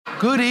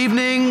Good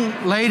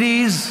evening,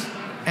 ladies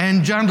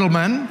and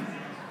gentlemen.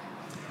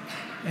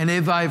 And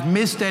if I've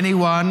missed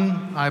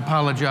anyone, I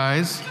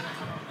apologize.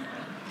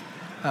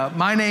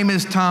 My name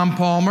is Tom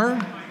Palmer,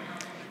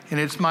 and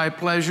it's my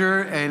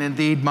pleasure and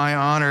indeed my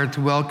honor to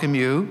welcome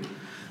you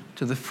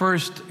to the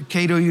first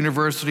Cato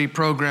University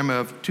program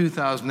of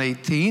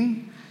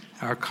 2018,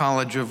 our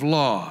College of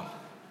Law.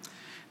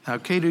 Now,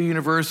 Cato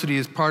University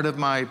is part of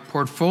my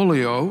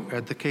portfolio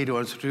at the Cato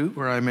Institute,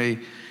 where I'm a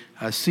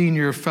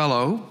senior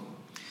fellow,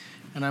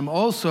 and I'm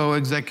also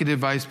executive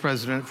vice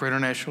president for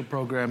international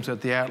programs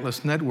at the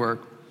Atlas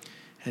Network,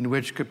 in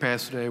which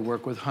capacity I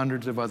work with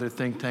hundreds of other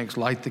think tanks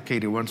like the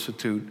Cato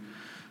Institute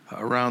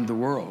around the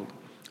world.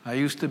 I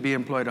used to be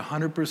employed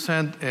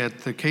 100%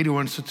 at the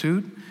Cato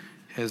Institute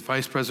as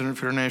vice president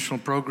for international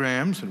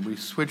programs, and we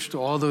switched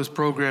all those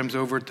programs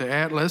over to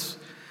Atlas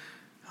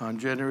on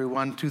January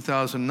 1,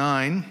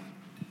 2009,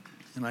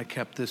 and I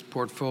kept this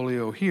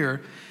portfolio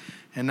here.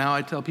 And now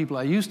I tell people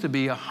I used to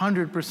be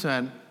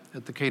 100%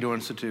 at the Cato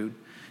Institute,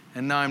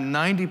 and now I'm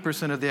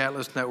 90% of the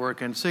Atlas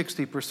Network and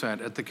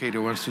 60% at the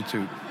Cato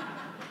Institute.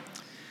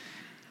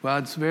 Well,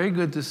 it's very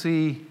good to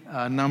see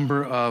a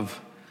number of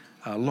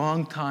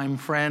longtime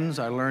friends.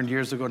 I learned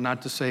years ago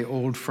not to say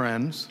old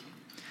friends,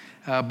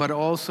 but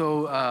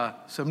also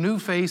some new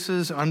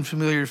faces,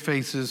 unfamiliar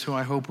faces, who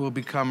I hope will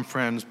become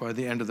friends by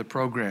the end of the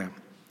program.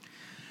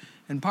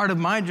 And part of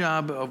my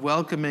job of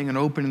welcoming and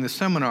opening the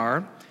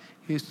seminar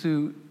is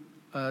to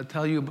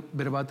tell you a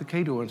bit about the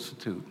Cato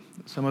Institute.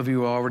 Some of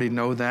you already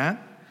know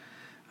that,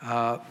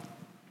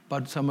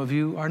 but some of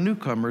you are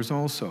newcomers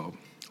also.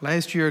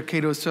 Last year,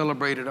 Cato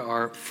celebrated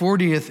our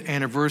 40th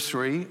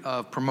anniversary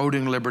of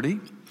promoting liberty.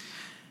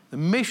 The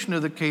mission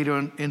of the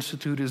Cato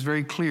Institute is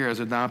very clear, as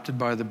adopted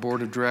by the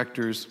board of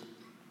directors: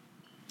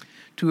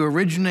 to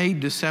originate,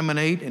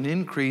 disseminate, and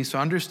increase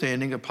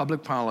understanding of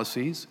public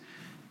policies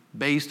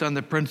based on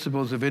the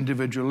principles of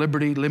individual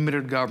liberty,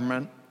 limited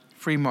government,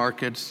 free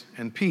markets,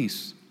 and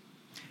peace.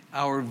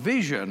 Our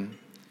vision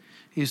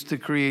is to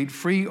create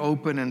free,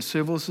 open, and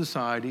civil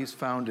societies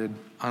founded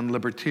on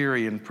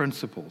libertarian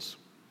principles.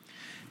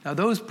 Now,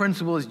 those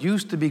principles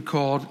used to be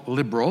called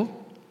liberal,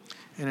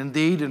 and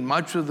indeed, in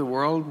much of the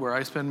world where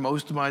I spend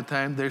most of my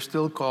time, they're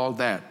still called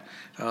that,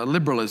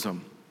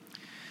 liberalism.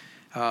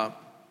 The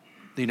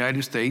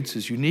United States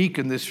is unique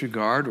in this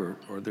regard, or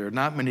there are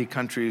not many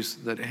countries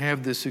that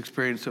have this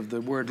experience of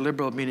the word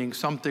liberal meaning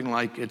something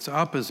like its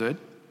opposite.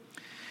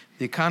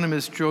 The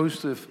economist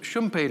Joseph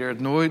Schumpeter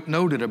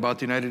noted about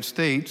the United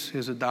States,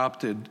 his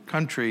adopted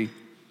country.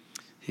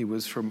 He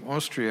was from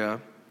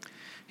Austria.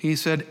 He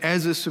said,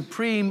 as a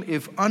supreme,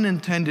 if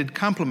unintended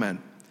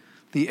compliment,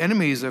 the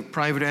enemies of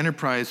private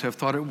enterprise have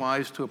thought it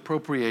wise to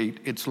appropriate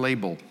its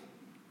label.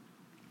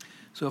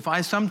 So if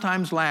I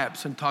sometimes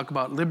lapse and talk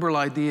about liberal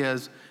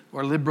ideas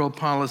or liberal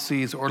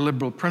policies or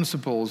liberal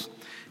principles,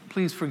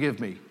 please forgive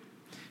me.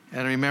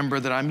 And remember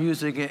that I'm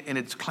using it in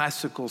its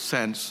classical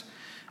sense,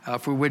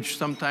 for which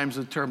sometimes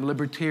the term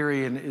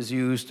libertarian is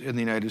used in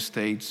the United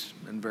States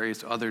and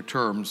various other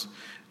terms,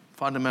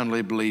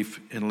 fundamentally belief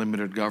in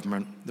limited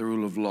government, the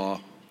rule of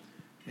law,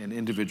 and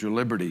individual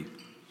liberty.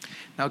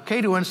 Now,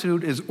 Cato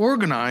Institute is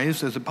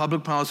organized as a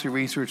public policy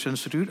research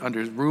institute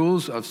under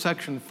rules of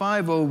Section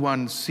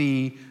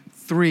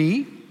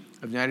 501c3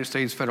 of the United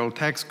States Federal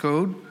Tax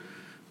Code,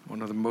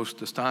 one of the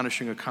most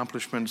astonishing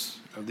accomplishments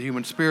of the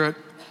human spirit.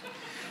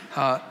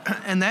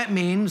 And that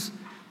means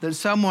that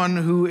someone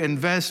who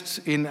invests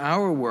in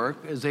our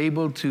work is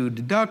able to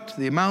deduct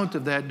the amount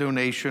of that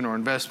donation or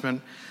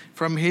investment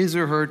from his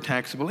or her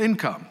taxable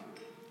income.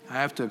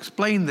 I have to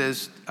explain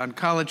this on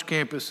college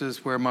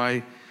campuses where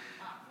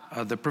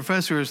the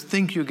professors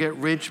think you get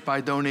rich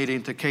by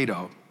donating to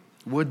Cato.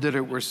 Would that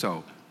it were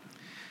so.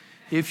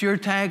 If you're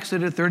taxed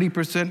at a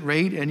 30%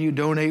 rate and you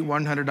donate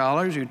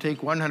 $100, you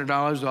take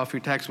 $100 off your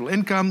taxable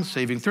income,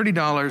 saving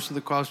 $30, so the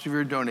cost of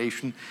your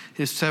donation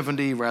is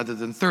 $70 rather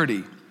than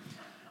 $30.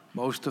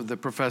 Most of the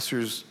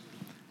professors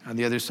on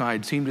the other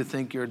side seem to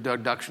think your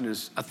deduction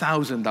is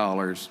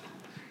 $1,000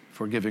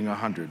 for giving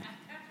 $100.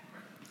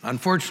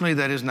 Unfortunately,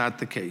 that is not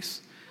the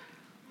case.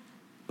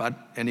 But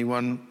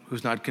anyone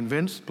who's not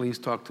convinced, please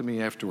talk to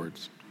me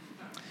afterwards.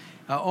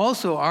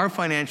 Also, our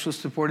financial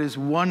support is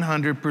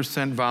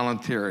 100%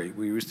 voluntary.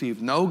 We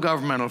receive no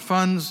governmental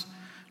funds,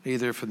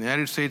 neither from the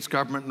United States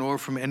government nor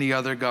from any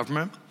other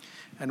government.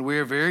 And we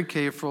are very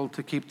careful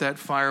to keep that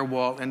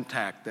firewall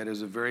intact. That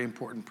is a very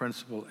important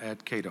principle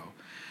at Cato,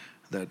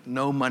 that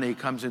no money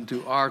comes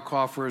into our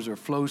coffers or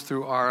flows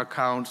through our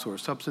accounts or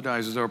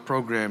subsidizes our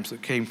programs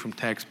that came from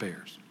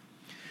taxpayers.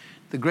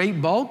 The great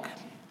bulk,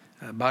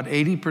 about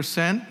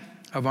 80%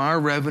 of our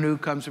revenue,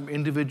 comes from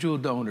individual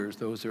donors.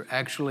 Those are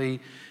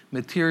actually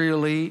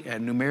materially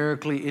and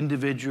numerically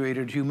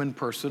individuated human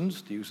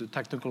persons, to use the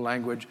technical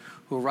language,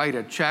 who write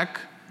a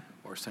check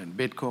or send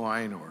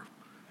Bitcoin or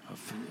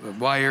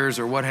wires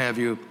or what have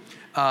you,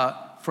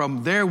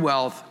 from their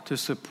wealth to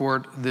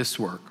support this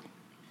work.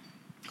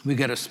 We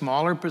get a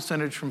smaller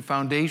percentage from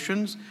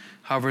foundations,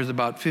 hovers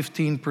about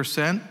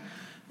 15%.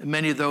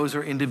 Many of those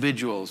are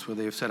individuals where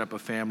they've set up a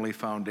family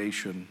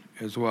foundation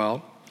as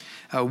well.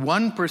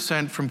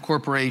 1% from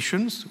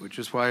corporations, which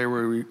is why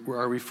we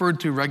are referred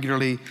to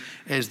regularly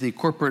as the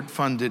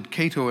corporate-funded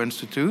Cato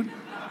Institute,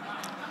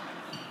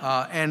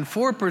 and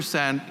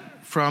 4%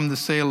 from the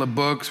sale of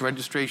books,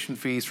 registration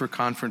fees for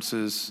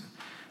conferences,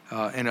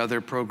 and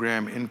other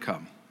program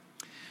income.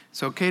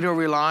 So Cato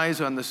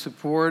relies on the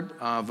support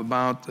of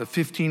about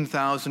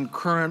 15,000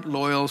 current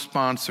loyal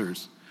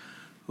sponsors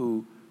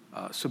who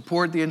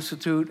support the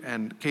Institute,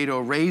 and Cato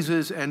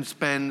raises and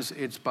spends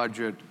its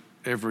budget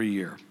every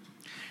year.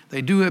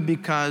 They do it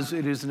because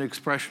it is an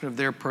expression of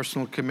their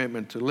personal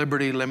commitment to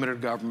liberty,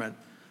 limited government,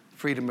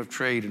 freedom of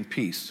trade, and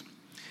peace.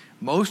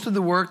 Most of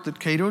the work that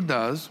Cato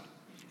does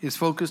is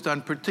focused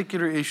on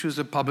particular issues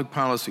of public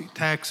policy: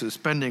 taxes,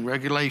 spending,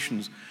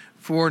 regulations,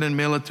 foreign and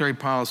military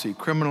policy,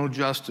 criminal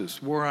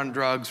justice, war on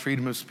drugs,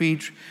 freedom of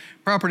speech,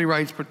 property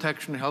rights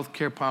protection,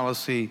 healthcare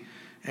policy,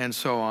 and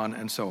so on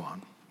and so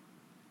on.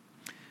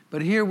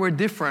 But here we're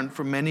different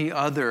from many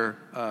other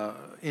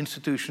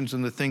institutions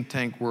in the think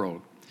tank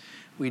world.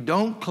 We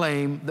don't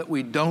claim that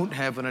we don't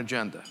have an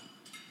agenda.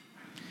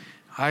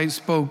 I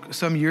spoke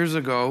some years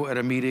ago at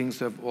a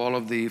meetings of all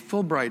of the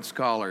Fulbright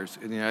scholars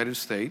in the United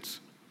States,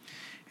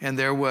 and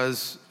there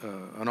was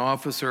an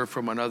officer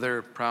from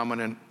another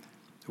prominent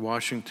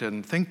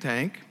Washington think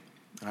tank.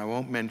 I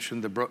won't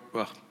mention the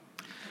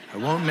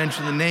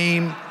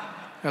name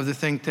of the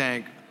think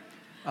tank.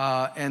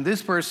 And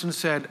this person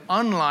said,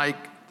 unlike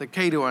the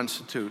Cato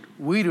Institute,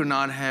 we do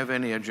not have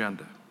any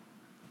agenda.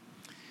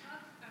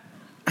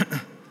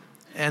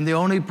 And the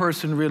only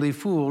person really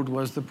fooled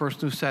was the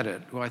person who said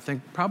it, who I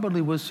think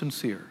probably was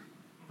sincere.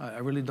 I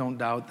really don't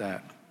doubt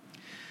that.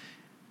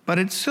 But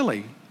it's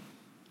silly.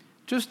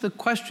 Just the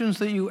questions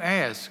that you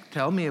ask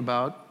tell me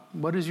about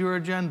what is your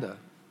agenda.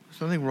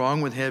 There's nothing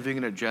wrong with having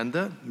an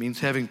agenda. It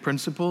means having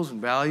principles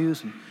and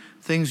values and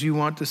things you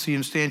want to see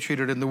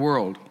instantiated in the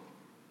world.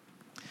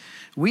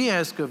 We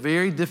ask a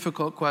very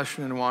difficult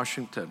question in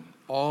Washington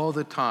all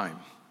the time.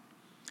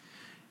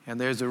 And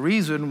there's a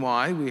reason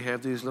why we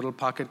have these little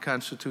pocket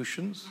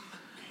constitutions.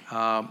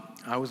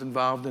 I was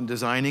involved in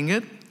designing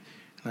it.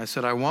 And I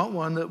said, I want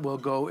one that will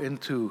go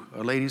into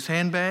a lady's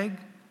handbag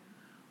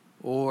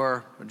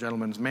or a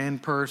gentleman's man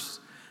purse,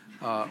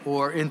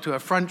 or into a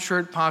front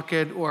shirt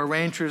pocket or a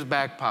rancher's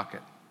back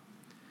pocket,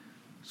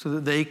 so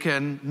that they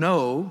can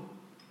know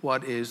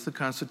what is the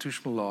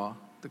constitutional law,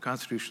 the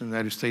Constitution of the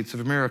United States of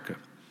America.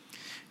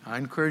 I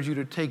encourage you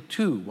to take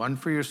two, one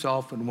for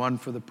yourself and one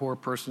for the poor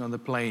person on the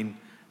plane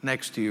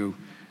next to you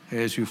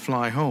as you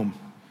fly home.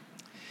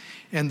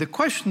 And the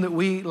question that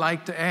we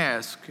like to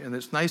ask, and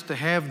it's nice to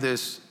have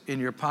this in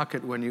your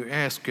pocket when you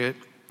ask it,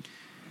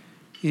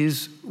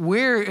 is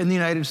where in the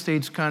United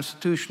States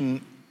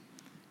Constitution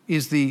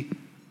is the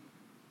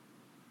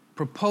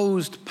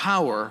proposed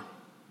power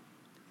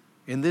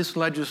in this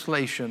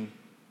legislation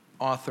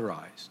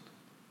authorized?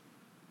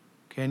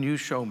 Can you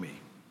show me?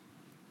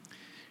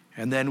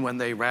 And then when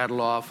they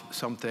rattle off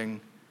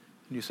something,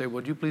 you say,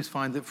 would you please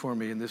find it for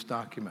me in this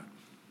document?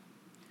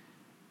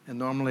 And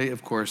normally,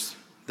 of course,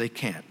 they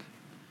can't.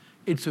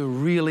 It's a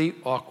really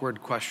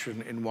awkward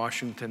question in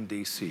Washington,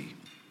 D.C.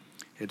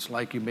 It's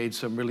like you made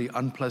some really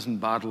unpleasant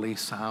bodily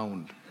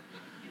sound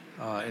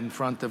in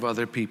front of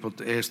other people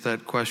to ask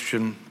that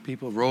question.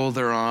 People roll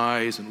their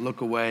eyes and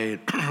look away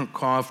and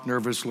cough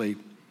nervously.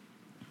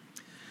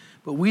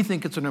 But we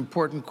think it's an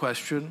important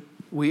question.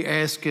 We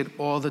ask it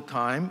all the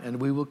time, and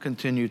we will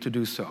continue to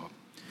do so,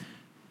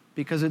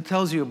 because it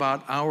tells you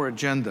about our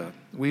agenda.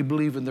 We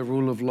believe in the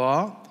rule of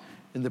law,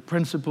 in the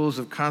principles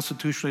of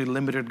constitutionally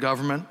limited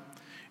government,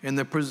 in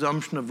the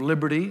presumption of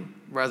liberty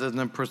rather than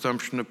the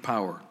presumption of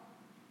power.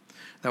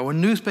 Now,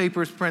 when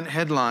newspapers print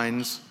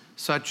headlines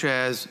such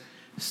as,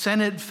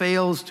 Senate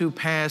fails to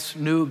pass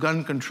new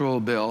gun control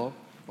bill,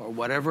 or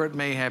whatever it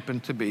may happen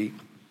to be,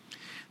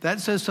 that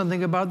says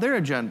something about their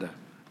agenda.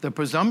 The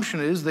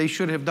presumption is they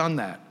should have done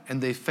that,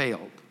 and they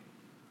failed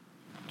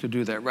to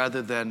do that,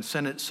 rather than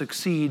Senate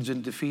succeeds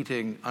in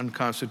defeating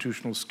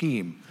unconstitutional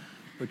scheme,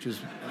 which is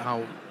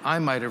how I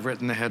might have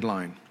written the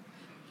headline.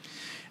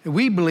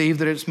 We believe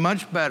that it's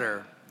much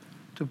better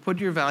to put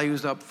your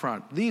values up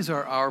front. These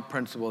are our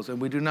principles,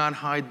 and we do not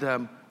hide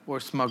them or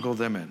smuggle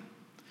them in.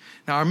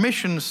 Now, our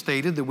mission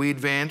stated that we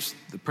advance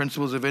the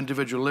principles of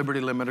individual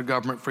liberty, limited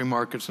government, free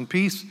markets, and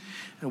peace,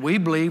 and we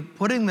believe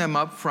putting them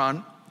up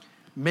front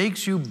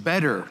makes you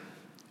better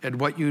at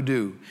what you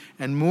do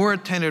and more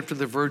attentive to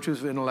the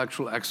virtues of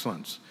intellectual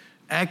excellence: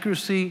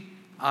 accuracy,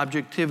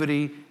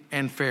 objectivity,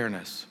 and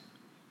fairness.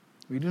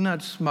 We do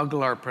not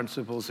smuggle our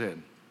principles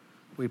in.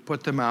 We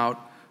put them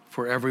out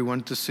for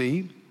everyone to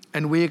see,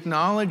 and we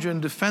acknowledge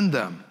and defend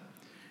them.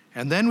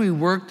 And then we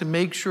work to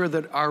make sure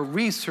that our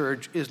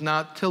research is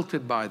not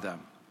tilted by them,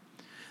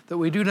 that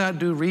we do not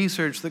do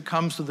research that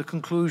comes to the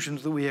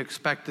conclusions that we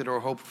expected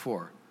or hoped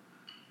for,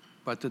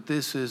 but that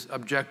this is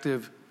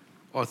objective,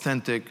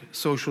 authentic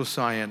social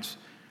science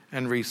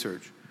and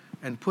research.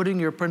 And putting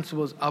your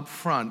principles up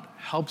front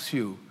helps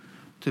you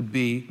to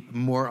be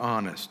more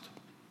honest.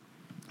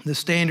 The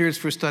standards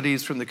for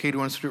studies from the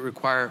Cato Institute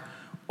require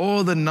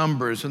all the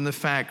numbers and the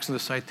facts and the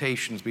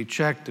citations be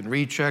checked and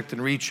rechecked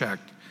and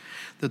rechecked,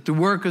 that the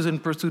work is in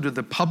pursuit of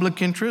the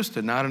public interest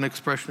and not an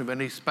expression of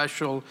any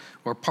special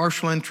or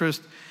partial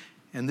interest.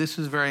 And this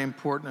is very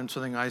important and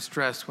something I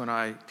stress when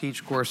I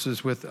teach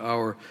courses with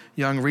our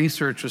young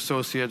research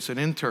associates and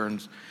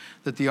interns,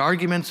 that the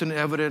arguments and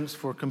evidence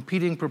for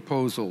competing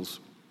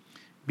proposals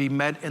be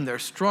met in their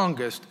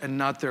strongest and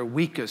not their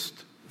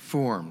weakest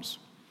forms.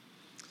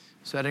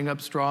 Setting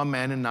up straw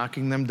men and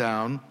knocking them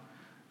down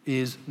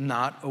is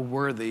not a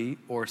worthy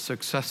or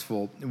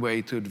successful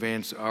way to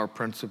advance our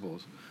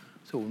principles.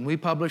 So when we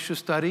publish a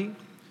study,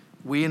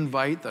 we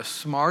invite the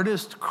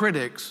smartest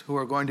critics who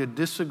are going to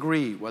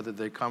disagree, whether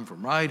they come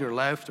from right or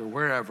left or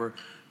wherever,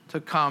 to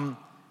come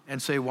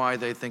and say why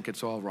they think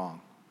it's all wrong.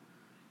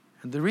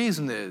 And the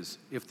reason is,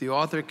 if the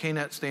author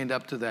cannot stand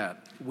up to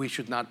that, we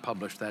should not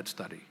publish that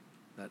study.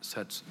 That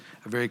sets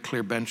a very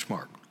clear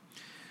benchmark.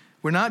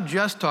 We're not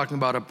just talking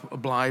about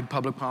applied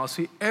public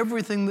policy.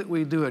 Everything that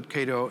we do at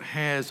Cato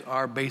has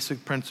our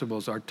basic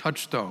principles, our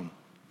touchstone.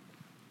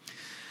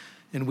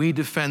 And we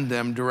defend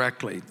them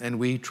directly, and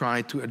we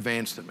try to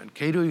advance them. And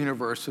Cato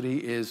University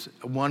is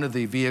one of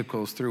the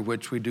vehicles through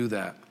which we do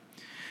that.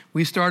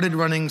 We started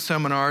running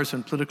seminars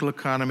on political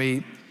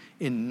economy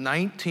in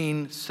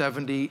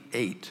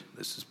 1978.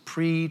 This is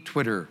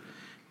pre-Twitter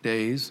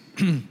days.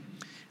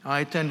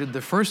 I attended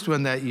the first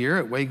one that year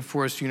at Wake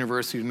Forest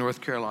University in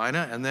North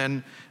Carolina, and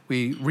then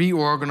we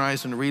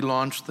reorganized and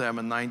relaunched them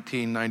in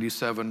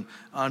 1997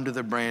 under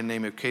the brand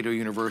name of Cato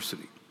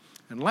University.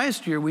 And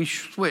last year, we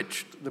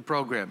switched the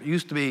program. It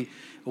used to be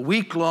a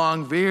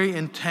week-long, very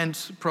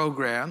intense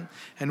program,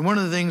 and one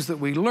of the things that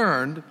we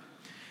learned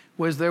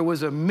was there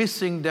was a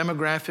missing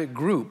demographic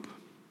group.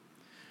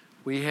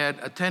 We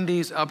had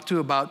attendees up to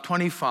about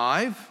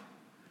 25,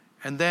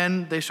 and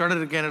then they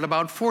started again at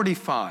about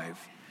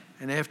 45.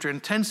 And after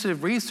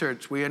intensive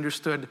research, we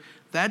understood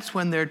that's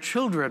when their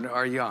children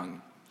are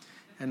young,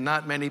 and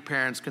not many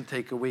parents can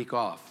take a week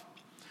off.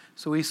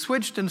 So we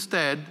switched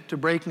instead to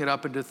breaking it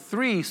up into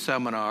 3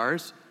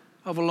 seminars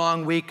of a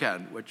long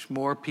weekend, which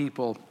more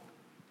people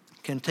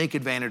can take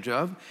advantage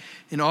of.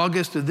 In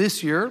August of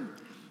this year,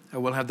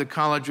 we'll have the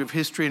College of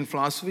History and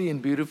Philosophy in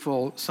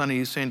beautiful,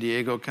 sunny San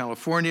Diego,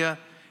 California.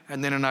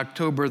 And then in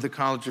October, the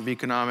College of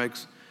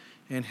Economics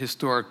in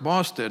historic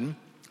Boston,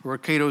 where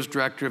Cato's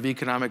Director of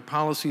Economic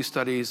Policy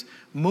Studies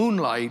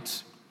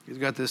moonlights. He's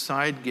got this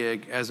side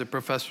gig as a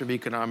professor of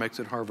economics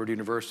at Harvard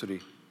University.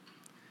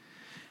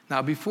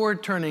 Now, before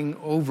turning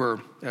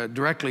over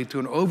directly to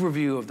an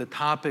overview of the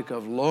topic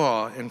of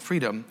law and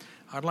freedom,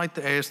 I'd like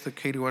to ask the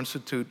Cato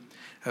Institute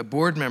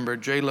board member,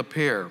 Jay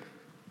Lapierre,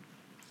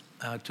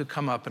 to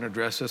come up and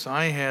address us.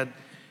 I had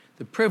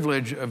the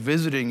privilege of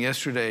visiting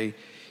yesterday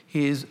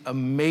his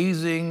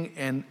amazing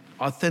and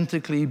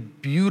authentically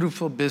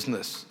beautiful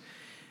business.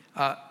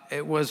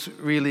 It was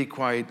really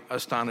quite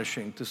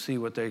astonishing to see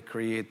what they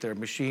create. They're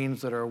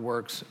machines that are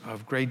works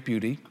of great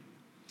beauty.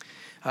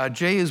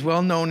 Jay is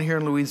well known here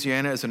in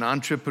Louisiana as an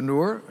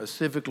entrepreneur, a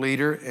civic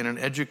leader, and an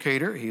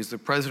educator. He's the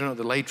president of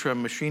the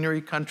Latrim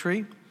Machinery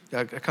Company,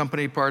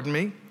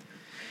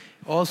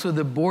 Also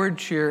the board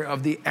chair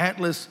of the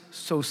Atlas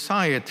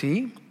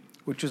Society,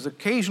 which is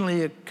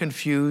occasionally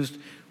confused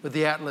with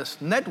the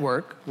Atlas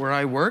Network, where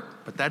I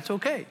work, but that's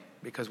okay,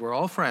 because we're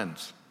all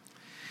friends.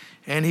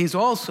 And he's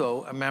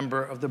also a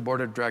member of the board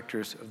of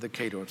directors of the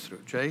Cato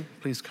Institute. Jay,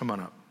 please come on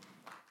up.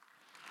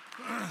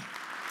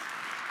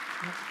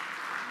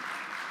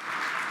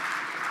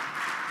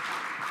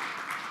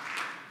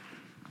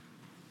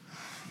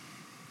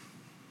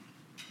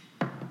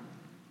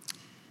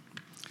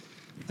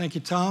 Thank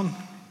you, Tom.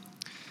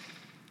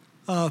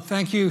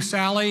 Thank you,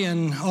 Sally,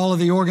 and all of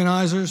the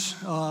organizers,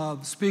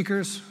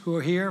 speakers who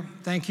are here.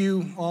 Thank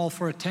you all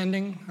for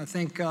attending. I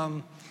think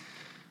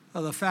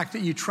the fact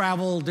that you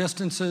travel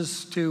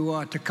distances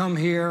to come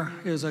here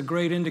is a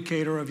great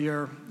indicator of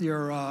your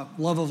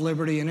love of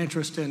liberty and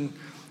interest in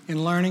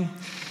learning.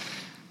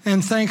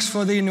 And thanks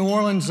for the New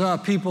Orleans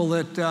people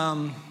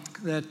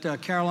that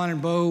Caroline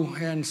and Bo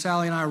and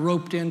Sally and I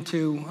roped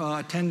into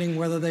attending,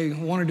 whether they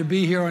wanted to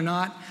be here or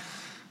not.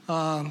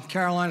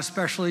 Caroline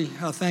especially,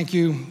 thank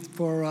you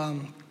for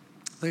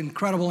the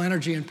incredible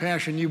energy and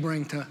passion you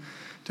bring to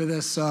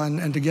this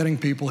and to getting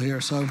people here.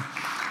 So,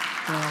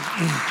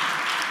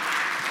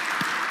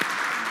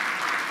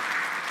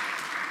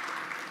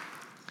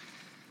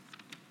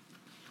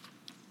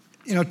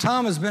 you know,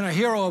 Tom has been a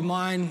hero of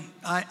mine.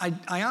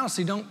 I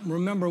honestly don't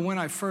remember when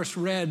I first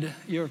read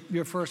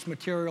your first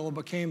material or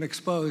became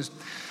exposed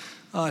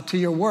to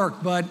your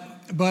work, but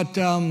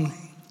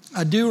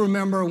I do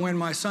remember when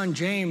my son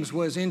James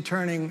was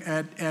interning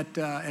at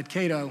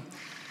Cato,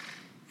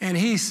 and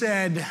he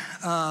said,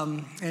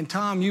 and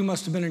Tom, you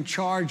must have been in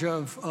charge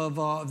of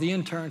the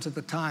interns at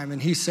the time,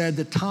 and he said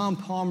that Tom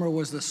Palmer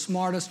was the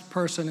smartest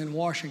person in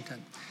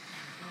Washington.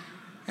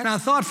 And I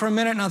thought for a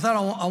minute, and I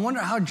thought, I wonder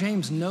how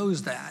James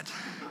knows that.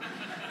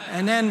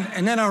 And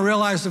then I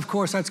realized, of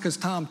course, that's because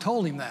Tom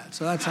told him that.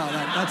 So that's how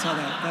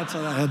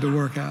that had to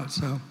work out.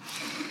 So.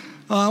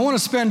 I want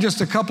to spend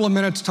just a couple of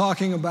minutes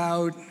talking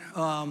about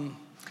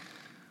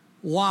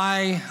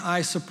why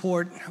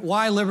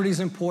liberty is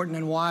important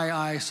and why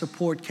I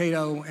support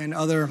Cato and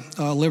other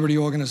liberty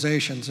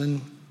organizations.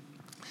 And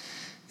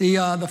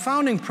the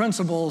founding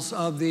principles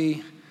of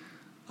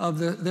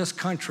this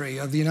country,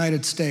 of the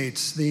United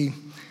States, the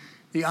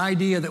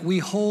idea that we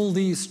hold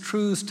these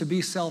truths to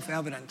be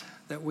self-evident,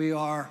 that we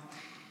are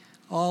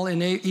all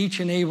each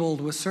enabled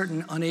with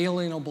certain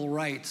unalienable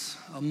rights.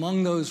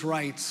 Among those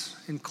rights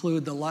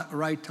include the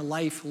right to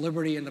life,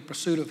 liberty, and the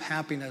pursuit of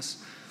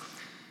happiness.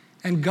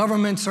 And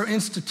governments are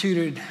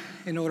instituted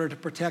in order to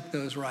protect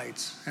those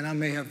rights. And I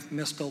may have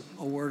missed a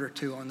word or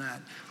two on that.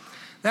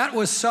 That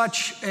was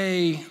such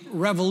a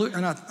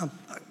revolution, and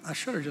I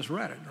should have just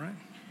read it, right?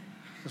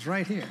 It's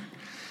right here.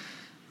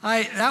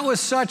 That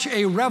was such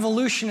a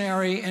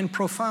revolutionary and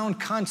profound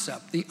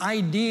concept, the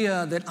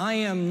idea that I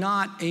am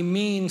not a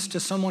means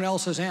to someone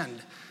else's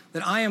end,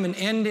 that I am an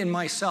end in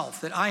myself,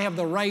 that I have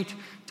the right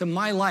to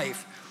my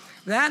life.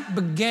 That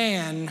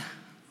began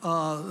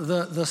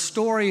the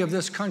story of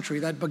this country.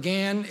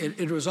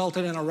 It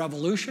resulted in a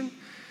revolution.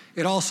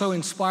 It also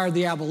inspired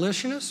the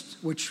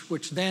abolitionists,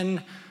 which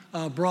then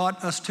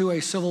brought us to a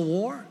civil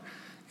war.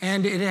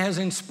 And it has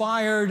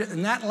inspired,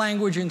 and that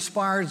language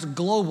inspires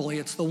globally.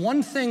 It's the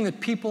one thing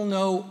that people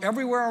know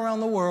everywhere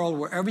around the world,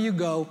 wherever you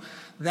go,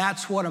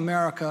 that's what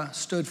America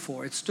stood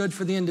for. It stood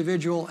for the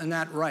individual and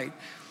that right.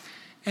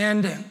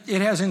 And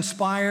it has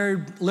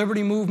inspired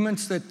liberty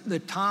movements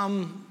that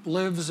Tom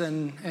lives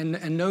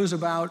and knows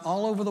about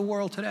all over the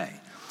world today.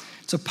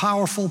 It's a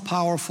powerful,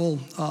 powerful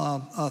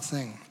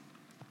thing.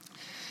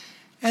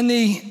 And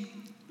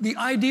the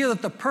idea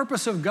that the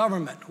purpose of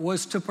government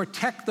was to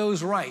protect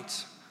those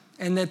rights,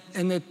 and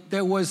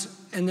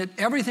that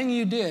everything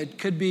you did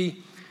could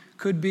be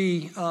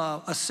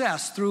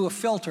assessed through a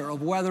filter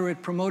of whether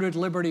it promoted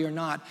liberty or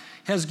not,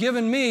 has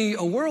given me a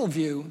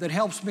worldview that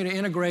helps me to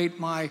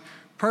integrate my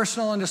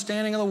personal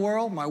understanding of the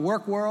world, my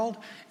work world,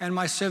 and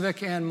my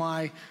civic and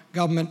my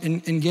government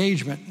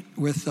engagement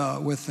with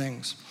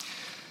things.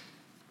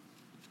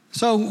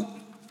 So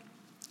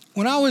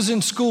when I was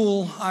in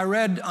school, I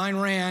read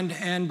Ayn Rand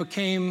and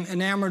became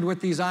enamored with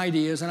these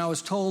ideas, and I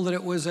was told that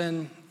it was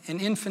an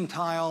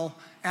infantile,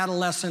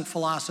 adolescent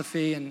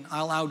philosophy, and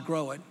I'll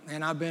outgrow it.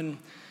 And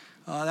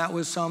that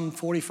was some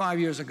 45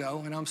 years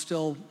ago, and I'm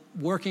still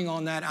working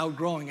on that,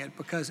 outgrowing it,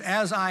 because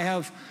as I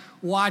have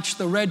watched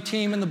the red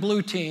team and the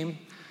blue team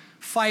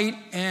fight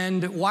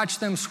and watch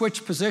them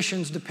switch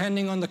positions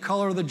depending on the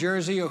color of the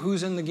jersey or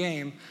who's in the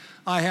game,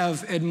 I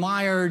have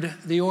admired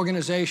the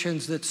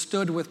organizations that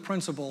stood with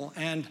principle,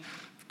 and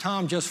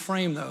Tom just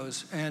framed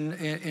those and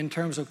in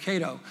terms of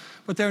Cato.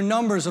 But there are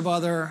numbers of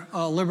other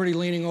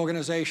liberty-leaning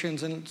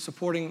organizations and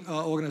supporting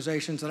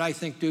organizations that I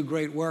think do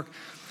great work.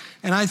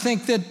 And I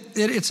think that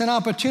it's an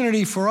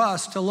opportunity for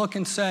us to look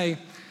and say,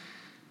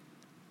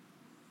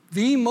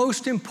 the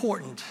most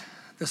important,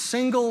 the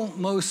single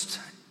most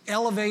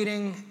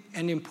elevating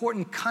and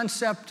important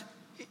concept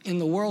in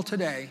the world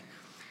today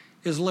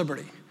is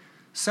liberty.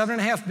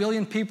 7.5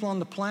 billion people on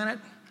the planet.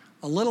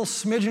 A little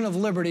smidgen of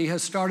liberty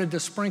has started to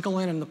sprinkle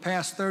in the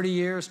past 30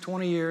 years,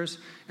 20 years,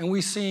 and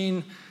we've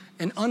seen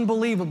an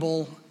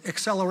unbelievable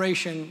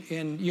acceleration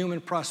in human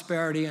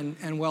prosperity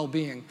and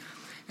well-being.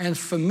 And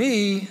for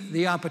me,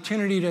 the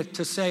opportunity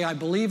to say, I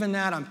believe in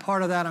that, I'm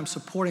part of that, I'm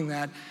supporting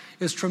that,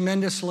 is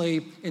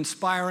tremendously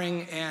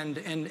inspiring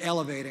and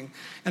elevating.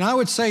 And I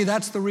would say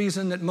that's the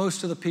reason that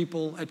most of the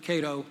people at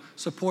Cato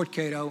support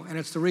Cato, and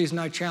it's the reason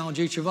I challenge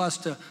each of us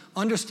to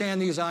understand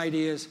these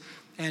ideas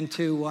and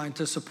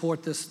to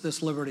support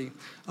this liberty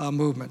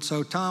movement.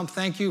 So Tom,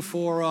 thank you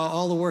for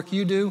all the work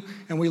you do,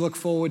 and we look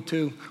forward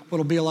to what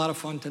will be a lot of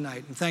fun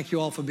tonight. And thank you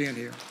all for being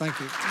here. Thank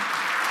you.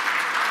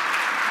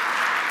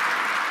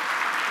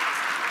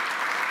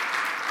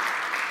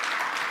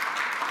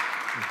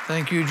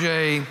 Thank you,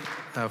 Jay,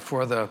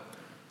 for the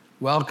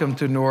welcome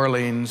to New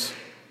Orleans.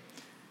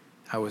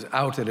 I was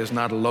outed as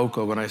not a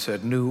local when I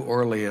said New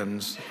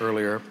Orleans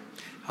earlier,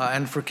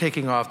 and for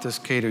kicking off this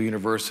Cato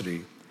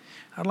University.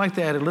 I'd like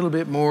to add a little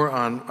bit more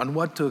on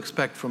what to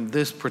expect from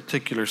this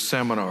particular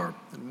seminar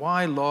and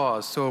why law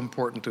is so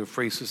important to a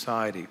free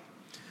society.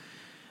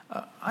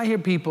 I hear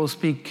people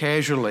speak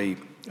casually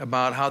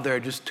about how there are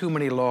just too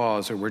many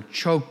laws or we're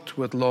choked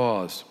with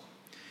laws.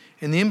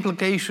 And the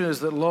implication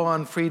is that law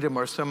and freedom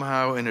are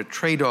somehow in a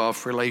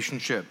trade-off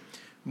relationship.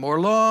 More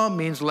law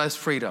means less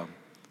freedom,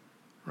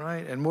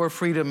 right? And more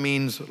freedom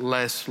means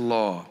less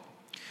law.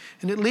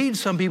 And it leads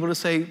some people to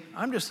say,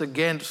 I'm just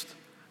against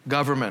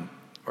government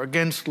or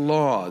against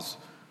laws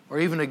or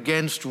even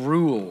against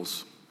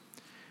rules.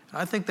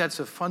 And I think that's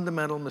a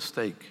fundamental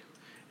mistake.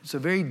 It's a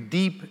very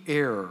deep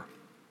error.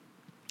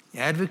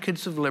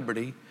 Advocates of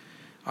liberty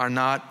are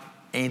not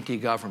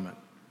anti-government.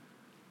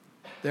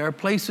 There are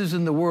places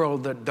in the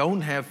world that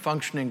don't have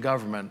functioning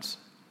governments.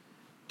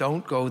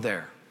 Don't go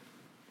there.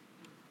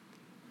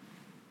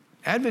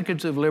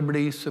 Advocates of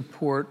liberty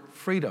support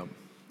freedom,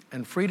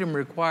 and freedom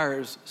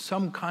requires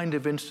some kind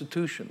of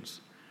institutions.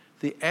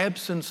 The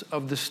absence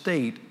of the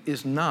state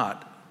is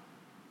not,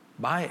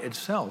 by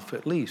itself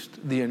at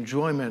least, the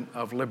enjoyment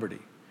of liberty.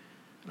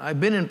 I've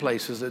been in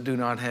places that do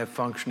not have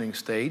functioning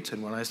states,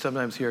 and when I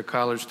sometimes hear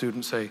college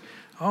students say,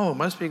 oh, it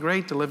must be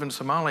great to live in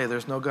Somalia,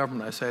 there's no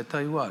government, I say, I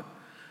tell you what,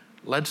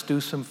 let's do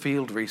some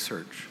field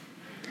research.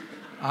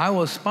 I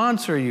will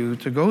sponsor you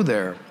to go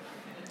there,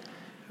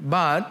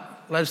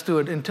 but let's do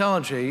it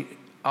intelligently.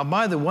 I'll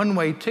buy the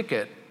one-way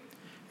ticket,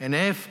 and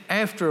if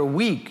after a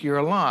week you're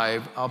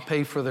alive, I'll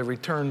pay for the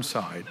return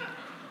side.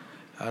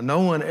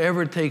 No one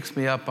ever takes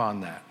me up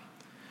on that.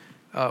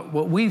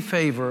 What we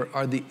favor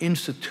are the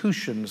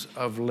institutions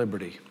of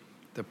liberty.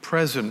 The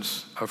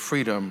presence of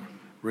freedom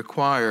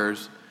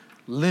requires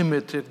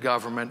limited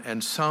government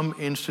and some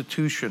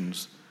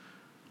institutions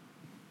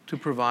to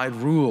provide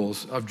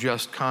rules of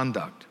just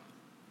conduct.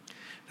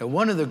 Now,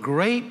 one of the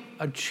great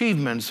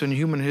achievements in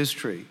human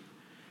history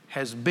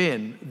has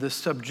been the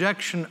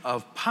subjection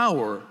of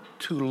power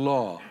to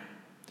law.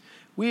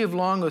 We have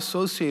long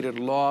associated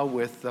law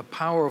with the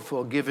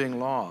powerful giving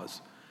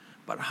laws,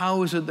 but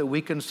how is it that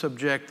we can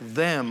subject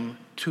them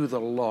to the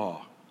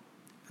law?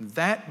 And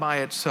that by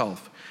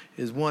itself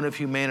is one of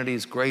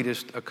humanity's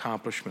greatest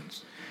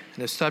accomplishments,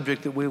 and a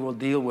subject that we will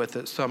deal with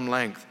at some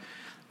length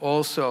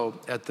also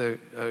at the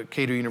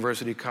Cato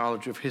University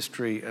College of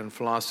History and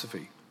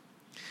Philosophy.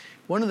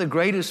 One of the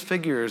greatest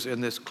figures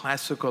in this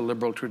classical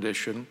liberal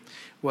tradition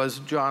was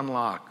John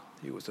Locke.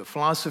 He was a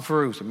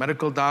philosopher, he was a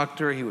medical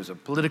doctor, he was a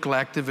political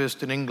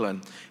activist in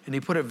England, and he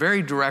put it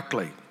very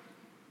directly.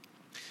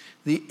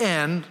 The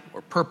end,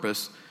 or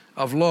purpose,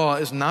 of law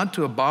is not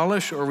to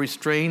abolish or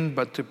restrain,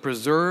 but to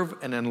preserve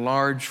and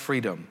enlarge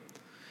freedom.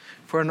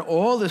 For in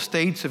all the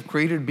states of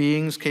created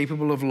beings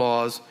capable of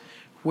laws,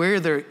 where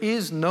there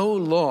is no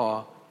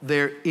law,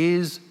 there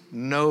is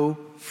no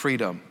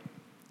freedom.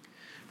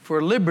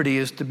 For liberty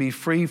is to be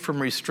free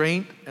from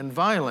restraint and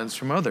violence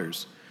from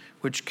others,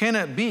 which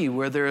cannot be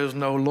where there is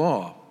no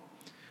law.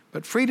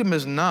 But freedom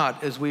is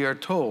not, as we are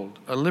told,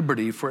 a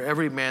liberty for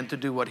every man to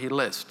do what he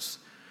lists.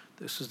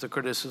 This is the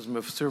criticism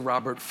of Sir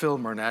Robert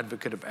Filmer, an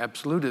advocate of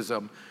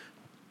absolutism.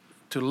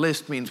 To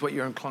list means what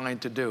you're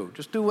inclined to do.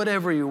 Just do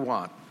whatever you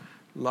want.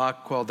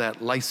 Locke called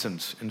that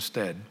license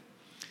instead.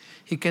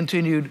 He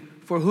continued,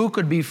 for who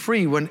could be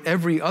free when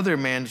every other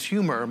man's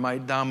humor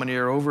might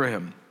domineer over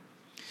him?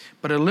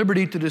 But a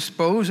liberty to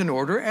dispose in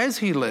order as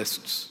he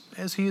lists,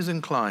 as he is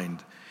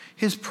inclined,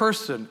 his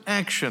person,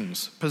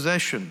 actions,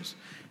 possessions,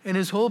 and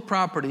his whole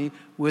property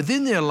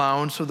within the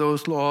allowance of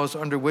those laws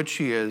under which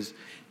he is,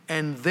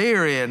 and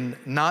therein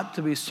not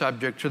to be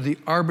subject to the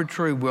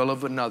arbitrary will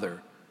of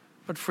another,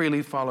 but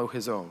freely follow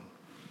his own.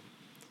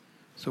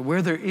 So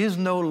where there is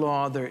no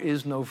law, there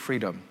is no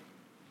freedom.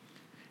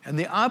 And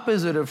the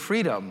opposite of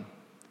freedom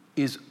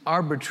is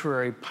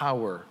arbitrary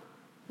power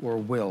or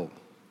will.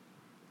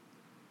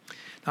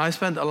 Now, I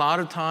spent a lot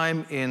of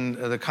time in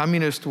the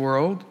communist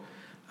world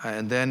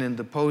and then in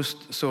the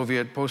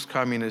post-Soviet,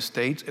 post-communist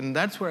states, and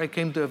that's where I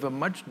came to have a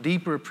much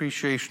deeper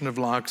appreciation of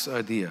Locke's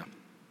idea.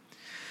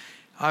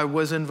 I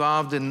was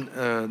involved in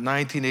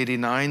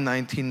 1989,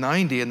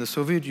 1990 in the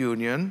Soviet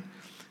Union,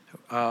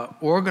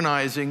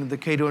 organizing the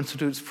Cato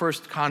Institute's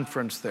first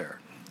conference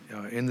there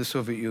in the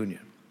Soviet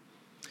Union.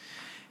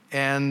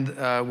 And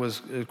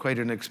was quite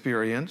an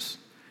experience.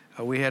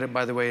 We had it,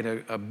 by the way,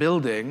 in a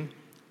building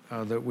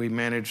that we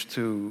managed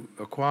to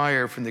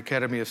acquire from the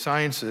Academy of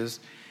Sciences,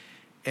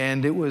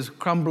 and it was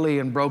crumbly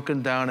and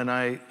broken down, and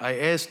I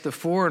asked the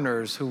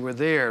foreigners who were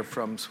there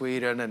from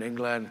Sweden and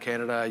England,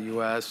 Canada,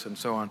 US, and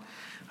so on,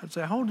 I'd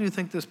say, how old do you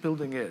think this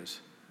building is?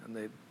 And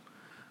they'd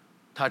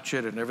touch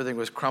it, and everything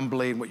was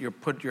crumbly, and when you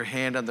put your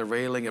hand on the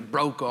railing, it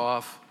broke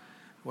off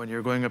when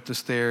you're going up the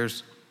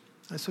stairs.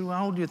 I said, well,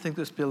 how old do you think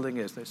this building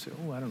is? They said,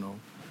 oh, I don't know,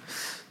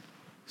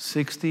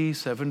 60,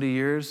 70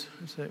 years?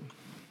 I said,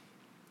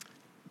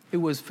 it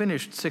was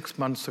finished 6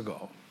 months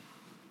ago.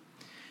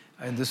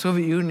 In the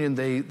Soviet Union,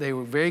 they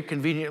were very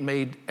convenient,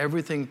 made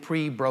everything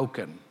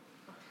pre-broken.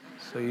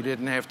 So you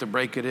didn't have to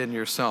break it in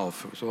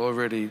yourself. It was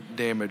already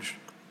damaged.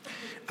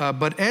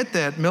 But at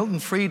that, Milton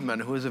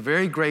Friedman, who is a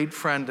very great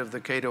friend of the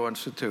Cato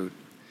Institute,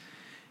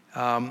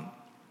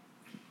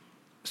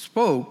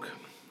 spoke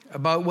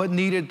about what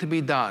needed to be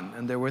done.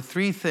 And there were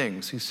 3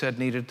 things he said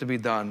needed to be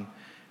done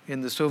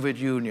in the Soviet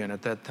Union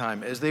at that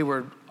time, as they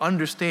were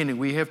understanding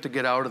we have to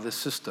get out of the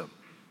system.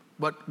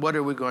 What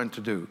are we going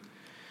to do?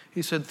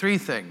 He said 3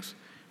 things: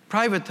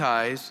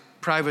 privatize,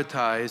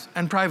 privatize,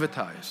 and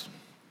privatize.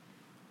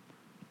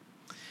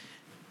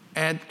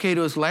 At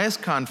Cato's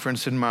last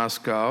conference in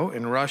Moscow,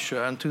 in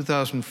Russia, in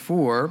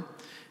 2004,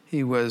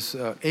 he was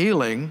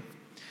ailing,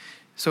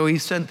 so he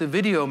sent a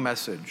video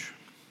message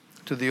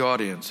to the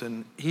audience,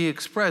 and he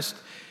expressed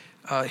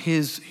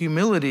his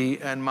humility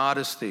and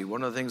modesty.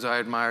 One of the things I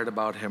admired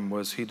about him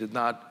was he did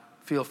not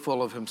feel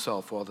full of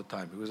himself all the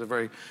time. He was a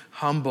very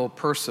humble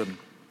person.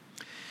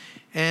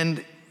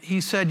 And he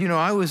said,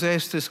 I was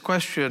asked this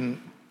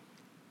question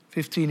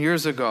 15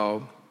 years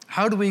ago,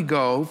 how do we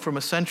go from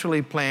a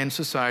centrally planned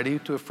society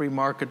to a free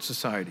market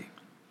society?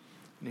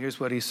 And here's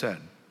what he said.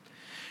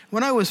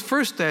 When I was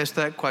first asked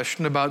that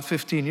question about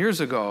 15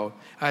 years ago,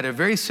 I had a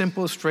very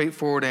simple,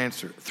 straightforward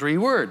answer. 3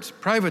 words: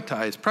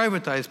 privatize,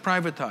 privatize,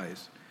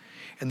 privatize.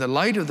 In the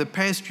light of the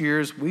past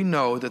years, we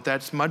know that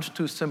that's much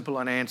too simple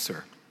an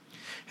answer.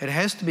 It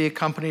has to be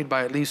accompanied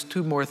by at least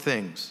two more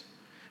things: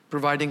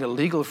 providing a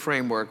legal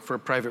framework for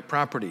private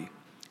property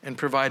and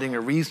providing a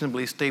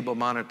reasonably stable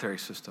monetary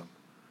system.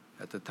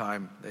 At the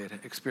time, they had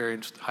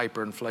experienced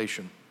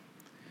hyperinflation.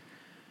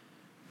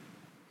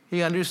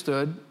 He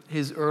understood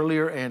his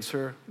earlier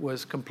answer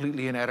was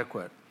completely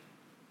inadequate.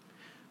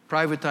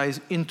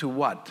 Privatize into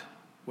what?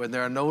 When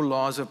there are no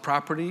laws of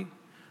property,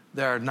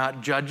 there are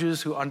not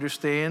judges who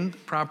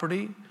understand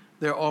property,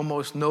 there are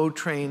almost no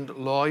trained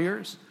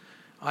lawyers.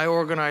 I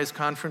organize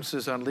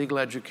conferences on legal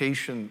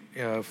education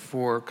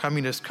for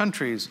communist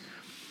countries,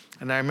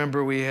 and I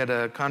remember we had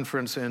a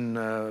conference in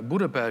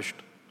Budapest,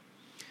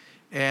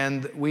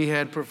 and we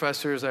had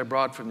professors I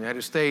brought from the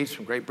United States,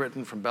 from Great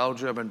Britain, from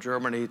Belgium, and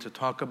Germany to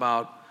talk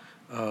about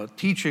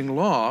teaching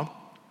law.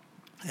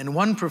 And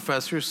one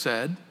professor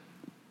said,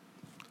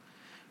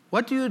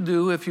 "What do you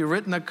do if you've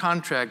written a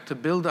contract to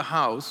build a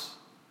house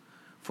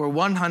for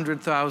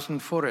 100,000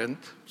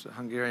 forint, it's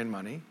Hungarian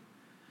money,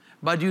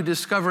 but you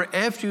discover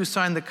after you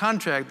sign the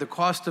contract the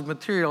cost of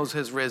materials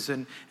has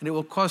risen and it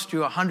will cost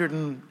you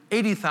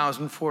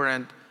 180,000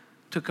 forint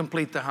to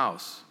complete the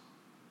house?"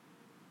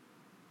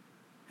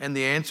 And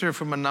the answer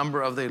from a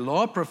number of the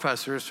law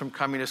professors from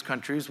communist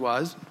countries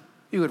was,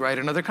 you would write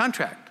another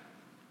contract.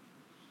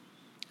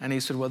 And he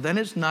said, well, then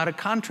it's not a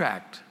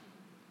contract.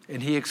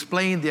 And he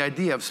explained the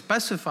idea of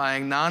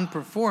specifying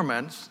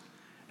non-performance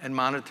and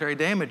monetary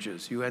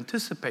damages. You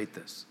anticipate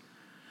this.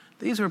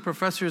 These were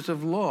professors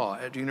of law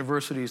at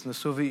universities in the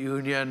Soviet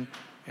Union,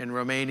 in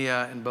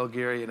Romania, in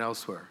Bulgaria, and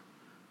elsewhere.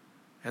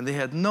 And they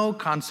had no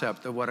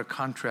concept of what a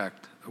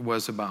contract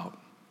was about.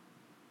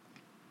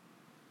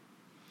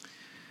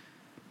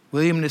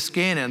 William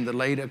Niskanen, the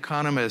late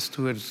economist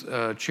who was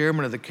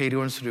chairman of the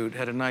Cato Institute,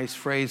 had a nice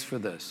phrase for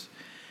this.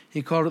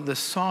 He called it the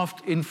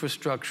soft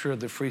infrastructure of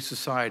the free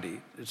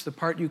society. It's the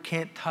part you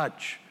can't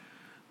touch.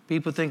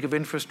 People think of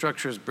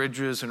infrastructure as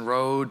bridges and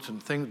roads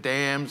and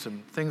dams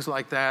and things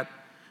like that.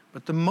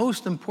 But the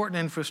most important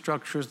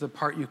infrastructure is the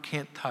part you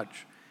can't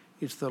touch.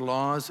 It's the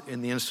laws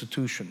and the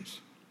institutions.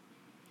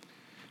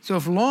 So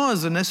if law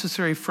is a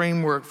necessary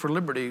framework for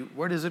liberty,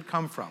 where does it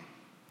come from?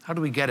 How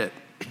do we get it?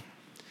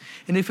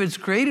 And if it's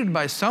created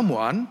by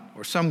someone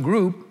or some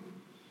group,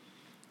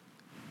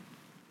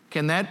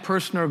 can that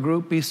person or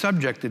group be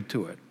subjected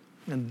to it?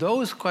 And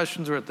those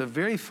questions are at the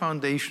very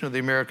foundation of the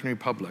American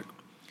Republic.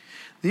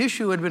 The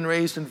issue had been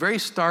raised in very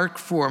stark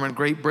form in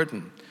Great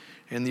Britain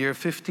in the year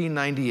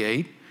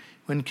 1598,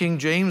 when King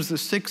James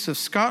VI of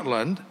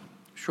Scotland,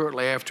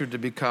 shortly after to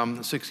become,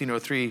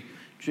 1603,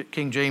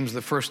 King James I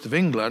of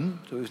England,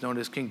 so he was known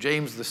as King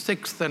James VI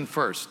and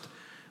First.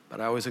 But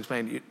I always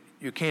explain,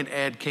 you can't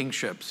add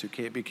kingships. You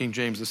can't be King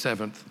James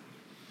VII.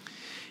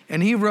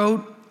 And he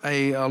wrote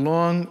a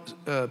long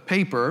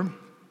paper,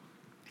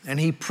 and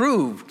he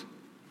proved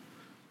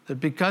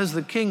that because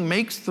the king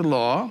makes the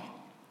law,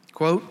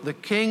 quote, the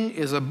king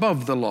is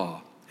above the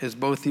law, is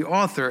both the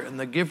author and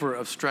the giver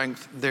of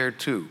strength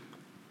thereto.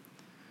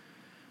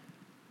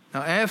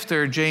 Now,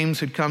 after James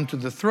had come to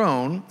the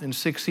throne in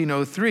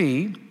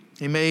 1603,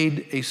 he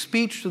made a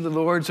speech to the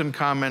Lords and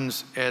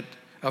Commons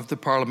of the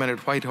Parliament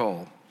at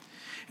Whitehall.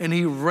 And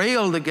he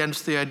railed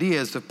against the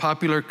ideas of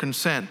popular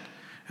consent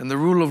and the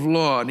rule of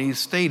law, and he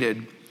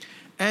stated,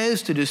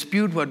 as to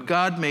dispute what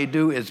God may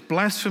do is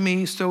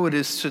blasphemy, so it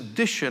is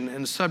sedition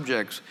in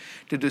subjects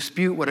to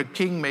dispute what a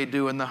king may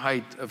do in the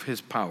height of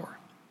his power.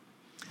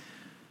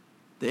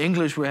 The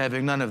English were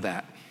having none of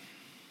that.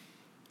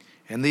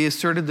 And they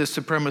asserted the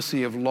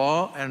supremacy of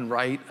law and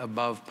right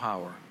above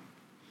power.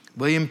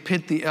 William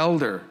Pitt the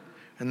Elder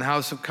in the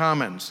House of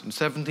Commons in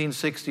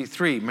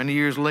 1763, many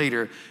years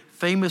later,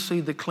 famously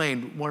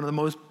declaimed one of the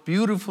most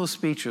beautiful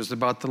speeches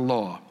about the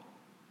law.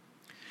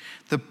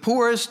 The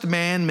poorest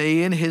man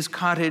may in his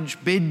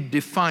cottage bid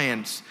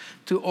defiance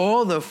to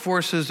all the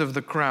forces of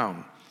the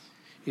crown.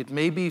 It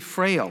may be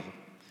frail,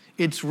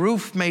 its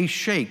roof may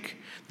shake,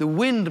 the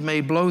wind may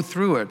blow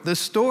through it, the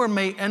storm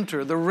may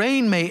enter, the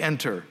rain may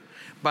enter,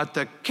 but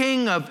the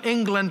King of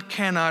England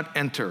cannot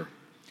enter.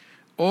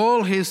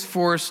 All his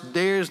force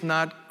dares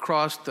not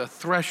cross the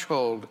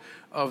threshold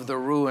of the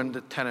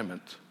ruined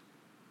tenement,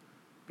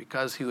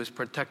 because he was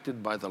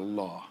protected by the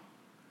law.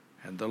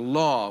 And the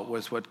law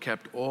was what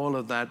kept all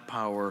of that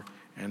power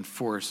and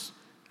force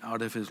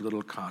out of his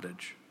little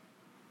cottage.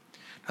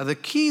 Now the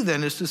key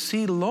then is to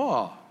see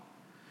law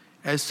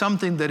as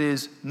something that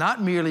is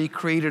not merely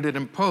created and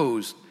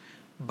imposed,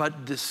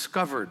 but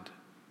discovered.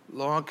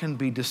 Law can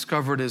be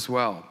discovered as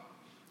well.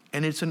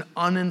 And it's an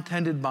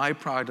unintended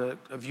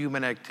byproduct of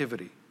human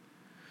activity.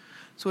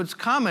 So it's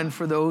common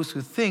for those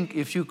who think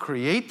if you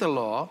create the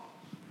law,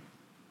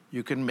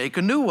 you can make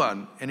a new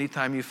one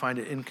anytime you find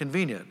it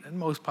inconvenient. And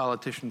most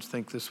politicians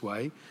think this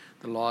way.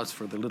 The law is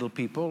for the little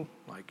people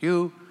like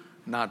you,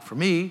 not for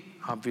me,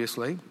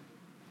 obviously.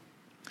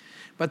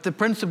 But the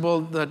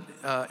principle that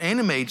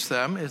animates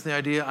them is the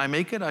idea, I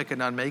make it, I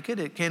cannot make it,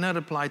 it cannot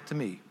apply to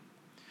me.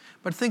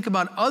 But think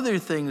about other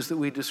things that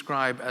we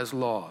describe as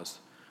laws.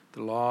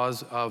 The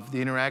laws of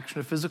the interaction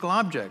of physical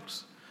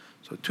objects.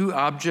 So two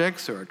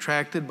objects are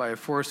attracted by a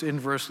force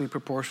inversely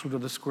proportional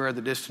to the square of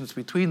the distance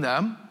between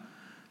them.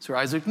 Sir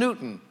Isaac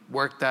Newton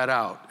worked that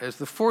out as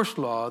the force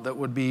law that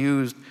would be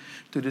used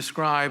to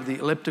describe the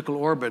elliptical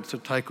orbits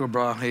that Tycho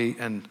Brahe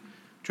and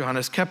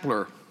Johannes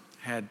Kepler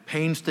had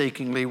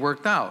painstakingly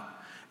worked out.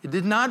 It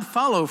did not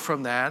follow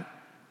from that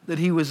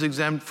he was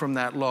exempt from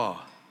that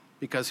law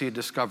because he had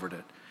discovered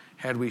it.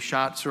 Had we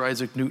shot Sir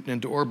Isaac Newton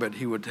into orbit,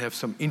 he would have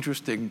some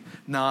interesting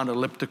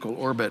non-elliptical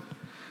orbit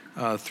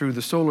through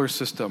the solar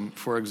system,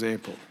 for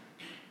example.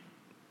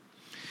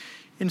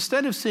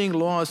 Instead of seeing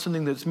law as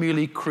something that's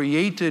merely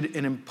created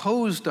and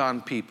imposed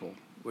on people,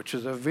 which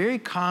is a very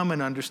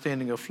common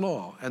understanding of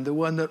law, and the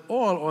one that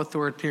all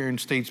authoritarian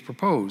states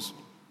propose,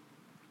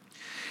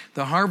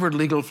 the Harvard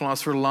legal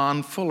philosopher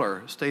Lon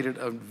Fuller stated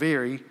in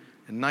very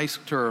nice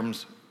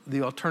terms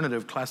the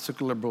alternative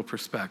classical liberal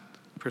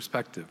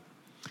perspective.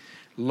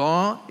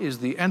 Law is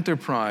the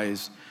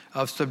enterprise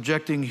of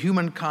subjecting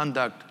human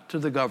conduct to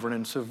the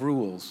governance of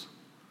rules.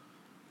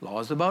 Law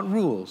is about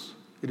rules.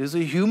 It is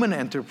a human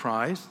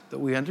enterprise that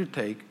we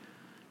undertake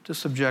to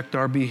subject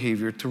our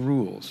behavior to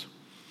rules.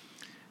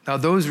 Now,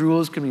 those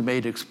rules can be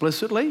made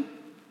explicitly,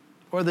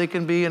 or they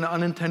can be an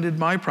unintended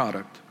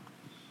byproduct.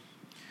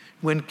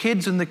 When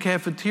kids in the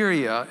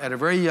cafeteria at a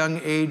very young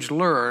age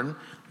learn,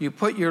 you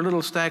put your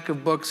little stack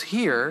of books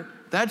here,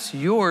 that's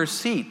your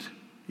seat.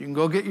 You can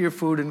go get your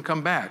food and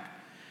come back.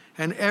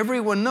 And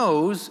everyone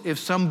knows if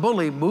some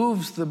bully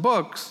moves the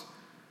books,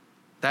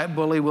 that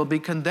bully will be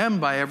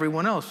condemned by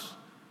everyone else.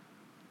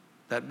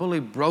 That bully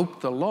broke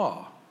the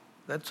law.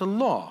 That's a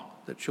law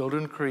that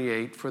children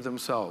create for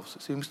themselves.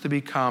 It seems to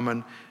be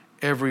common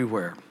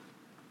everywhere.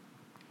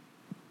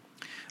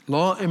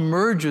 Law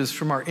emerges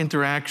from our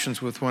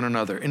interactions with one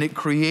another, and it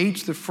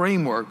creates the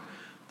framework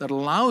that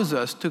allows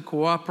us to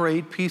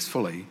cooperate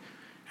peacefully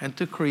and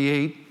to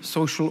create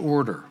social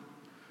order.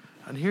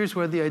 And here's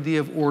where the idea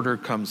of order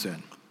comes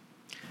in.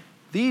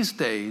 These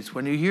days,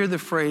 when you hear the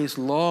phrase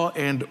law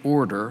and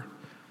order,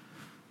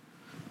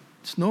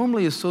 it's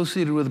normally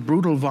associated with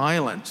brutal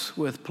violence,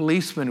 with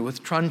policemen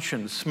with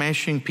truncheons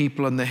smashing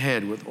people in the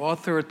head, with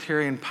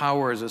authoritarian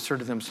powers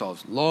asserting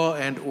themselves, law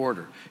and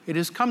order. It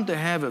has come to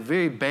have a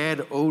very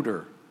bad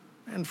odor,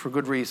 and for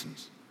good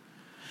reasons.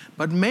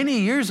 But many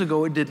years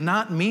ago, it did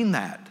not mean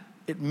that.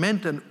 It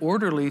meant an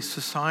orderly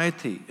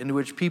society in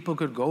which people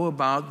could go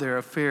about their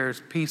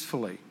affairs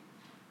peacefully.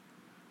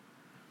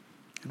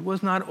 It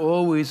was not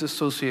always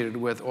associated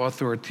with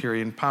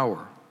authoritarian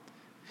power.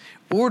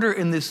 Order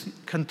in this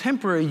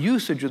contemporary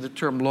usage of the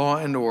term law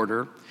and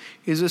order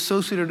is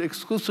associated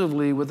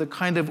exclusively with the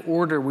kind of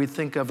order we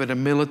think of at a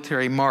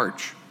military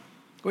march,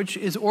 which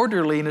is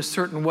orderly in a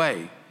certain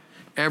way.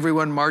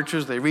 Everyone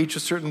marches, they reach a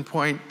certain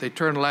point, they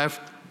turn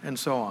left, and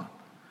so on.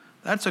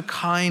 That's a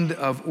kind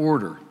of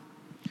order.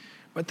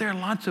 But there are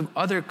lots of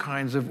other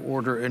kinds of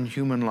order in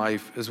human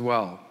life as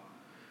well.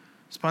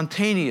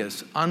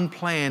 Spontaneous,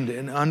 unplanned,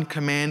 and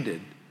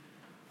uncommanded,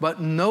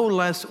 but no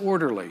less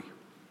orderly.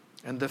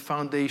 And the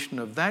foundation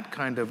of that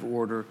kind of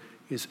order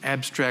is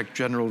abstract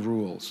general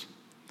rules.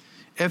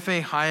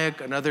 F.A.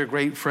 Hayek, another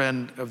great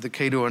friend of the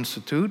Cato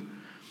Institute,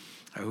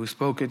 who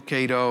spoke at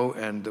Cato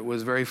and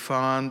was very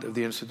fond of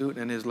the Institute,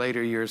 and in his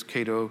later years,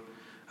 Cato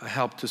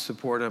helped to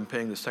support him,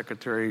 paying the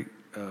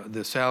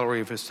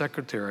salary of his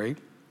secretary.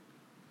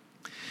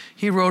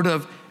 He wrote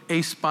of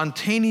a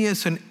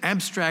spontaneous and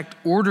abstract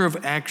order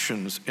of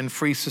actions in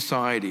free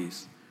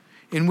societies,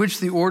 in which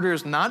the order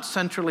is not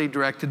centrally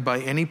directed by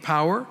any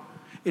power.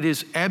 It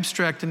is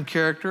abstract in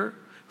character,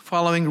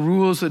 following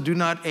rules that do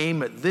not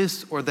aim at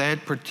this or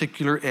that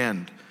particular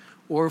end,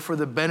 or for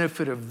the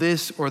benefit of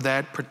this or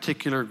that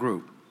particular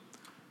group.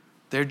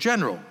 They're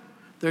general.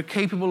 They're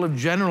capable of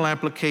general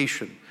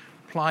application,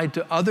 applied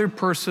to other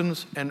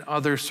persons and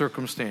other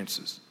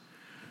circumstances.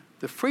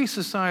 The free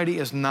society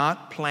is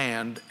not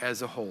planned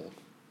as a whole.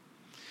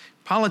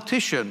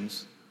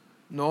 Politicians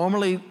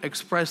normally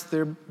express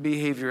their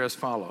behavior as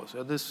follows.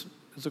 This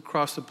is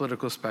across the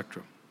political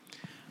spectrum.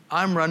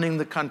 I'm running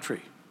the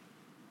country.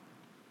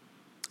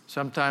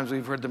 Sometimes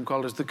we've heard them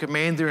called as the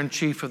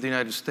commander-in-chief of the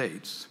United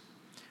States.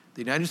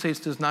 The United States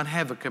does not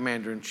have a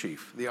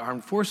commander-in-chief. The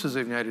armed forces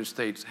of the United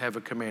States have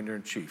a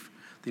commander-in-chief.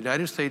 The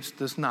United States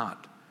does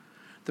not.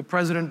 The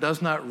president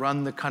does not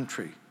run the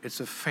country. It's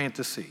a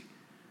fantasy.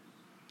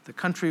 The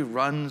country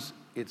runs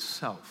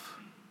itself.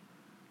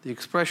 The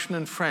expression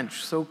in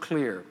French, so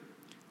clear,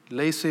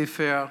 laissez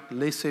faire,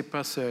 laissez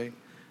passer,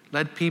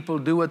 let people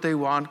do what they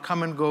want,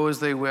 come and go as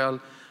they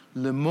will.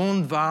 Le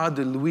monde va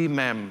de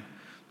lui-même.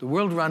 The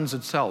world runs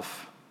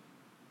itself,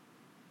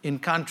 in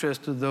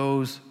contrast to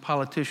those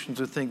politicians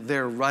who think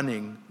they're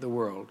running the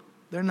world.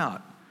 They're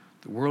not.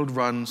 The world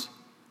runs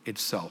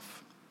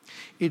itself.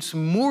 It's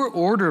more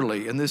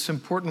orderly in this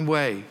important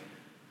way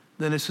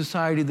than a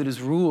society that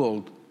is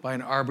ruled by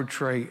an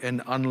arbitrary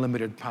and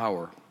unlimited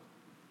power.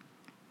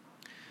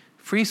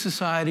 Free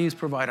societies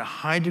provide a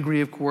high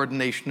degree of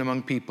coordination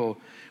among people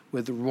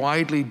with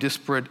widely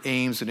disparate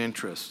aims and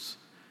interests.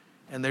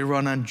 And they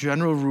run on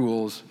general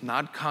rules,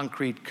 not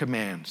concrete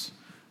commands.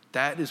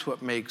 That is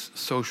what makes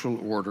social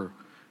order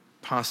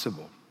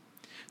possible.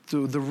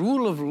 So the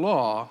rule of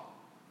law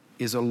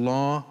is a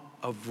law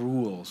of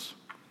rules.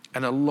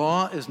 And a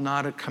law is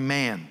not a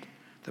command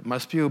that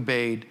must be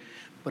obeyed,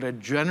 but a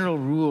general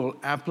rule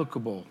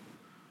applicable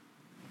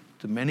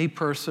to many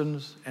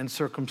persons and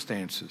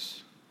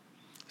circumstances.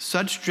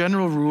 Such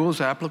general rules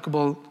are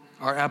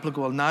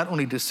applicable not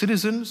only to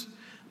citizens,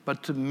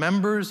 but to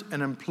members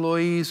and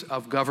employees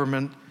of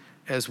government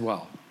as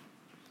well.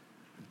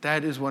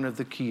 That is one of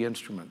the key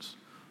instruments.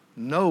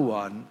 No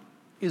one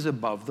is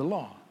above the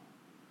law.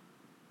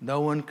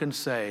 No one can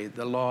say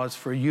the law is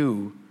for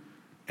you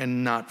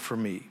and not for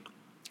me.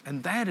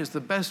 And that is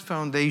the best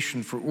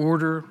foundation for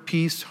order,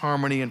 peace,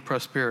 harmony, and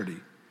prosperity.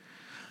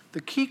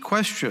 The key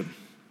question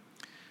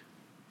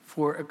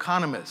for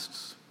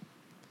economists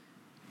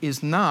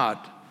is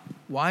not,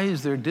 why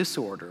is there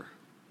disorder?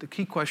 The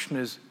key question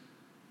is,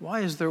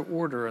 why is there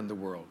order in the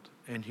world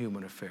and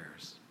human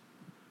affairs?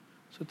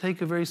 So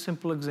take a very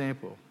simple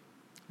example.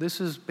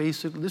 This is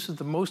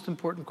the most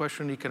important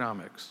question in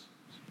economics.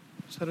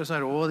 Set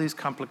aside all these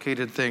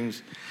complicated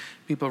things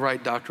people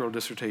write doctoral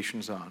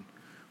dissertations on.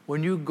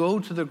 When you go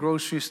to the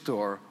grocery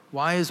store,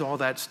 why is all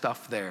that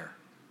stuff there?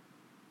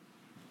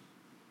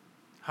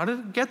 How did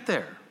it get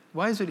there?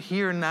 Why is it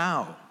here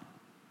now?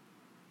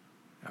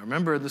 Now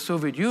remember, in the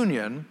Soviet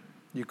Union,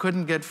 you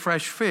couldn't get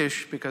fresh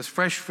fish because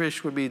fresh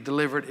fish would be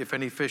delivered, if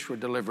any fish were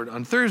delivered,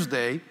 on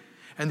Thursday,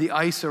 and the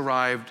ice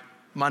arrived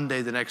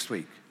Monday the next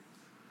week.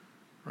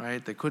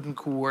 Right? They couldn't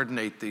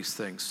coordinate these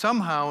things.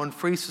 Somehow in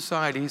free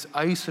societies,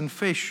 ice and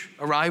fish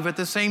arrive at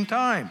the same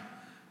time.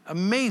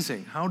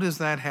 Amazing. How does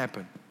that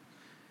happen?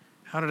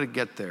 How did it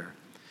get there?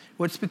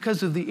 Well, it's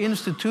because of the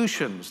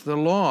institutions, the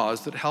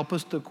laws that help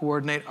us to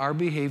coordinate our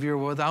behavior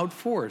without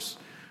force,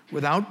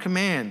 without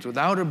commands,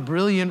 without a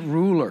brilliant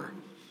ruler,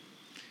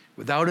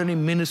 without any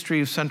ministry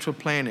of central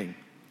planning.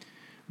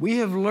 We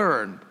have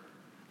learned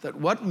that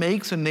what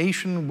makes a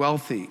nation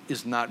wealthy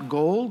is not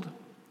gold,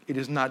 it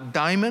is not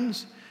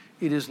diamonds,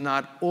 it is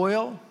not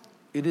oil,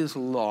 it is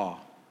law.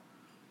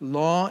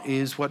 Law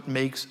is what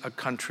makes a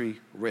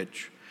country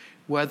rich.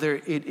 Whether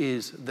it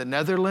is the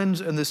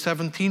Netherlands in the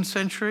 17th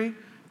century,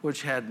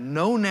 which had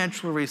no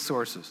natural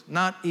resources,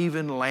 not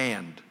even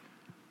land.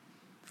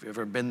 If you've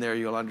ever been there,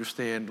 you'll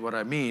understand what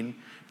I mean.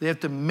 They have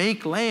to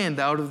make land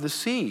out of the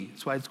sea.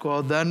 That's why it's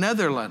called the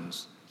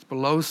Netherlands. It's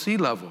below sea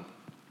level.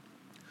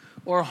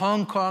 Or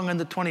Hong Kong in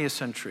the 20th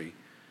century.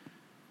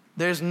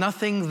 There's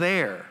nothing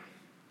there.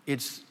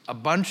 It's a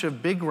bunch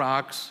of big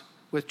rocks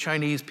with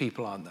Chinese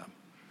people on them.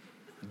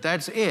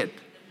 That's it.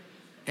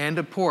 And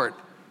a port.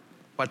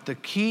 But the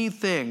key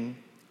thing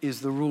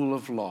is the rule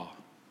of law.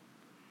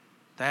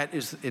 That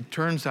is, it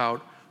turns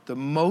out, the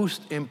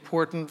most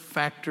important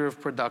factor of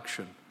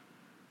production.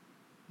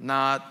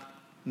 Not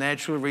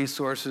natural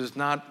resources,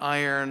 not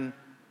iron,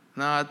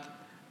 not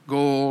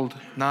gold,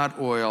 not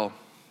oil,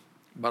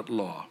 but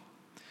law.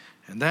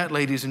 And that,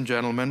 ladies and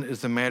gentlemen,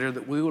 is the matter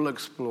that we will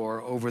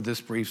explore over this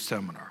brief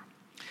seminar.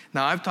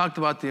 Now, I've talked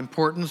about the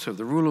importance of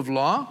the rule of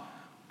law,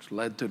 which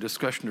led to a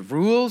discussion of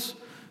rules,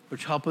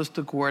 which help us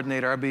to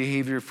coordinate our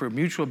behavior for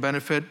mutual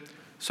benefit.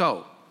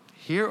 So,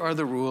 here are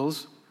the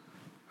rules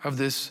of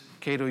this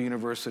Cato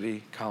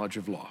University College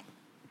of Law.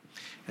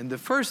 And the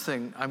first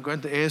thing I'm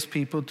going to ask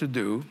people to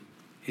do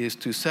is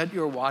to set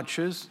your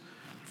watches,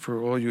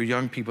 for all you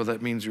young people,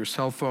 that means your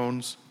cell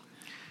phones,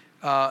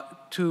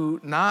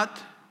 to not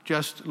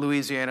just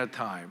Louisiana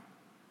time,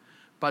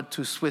 but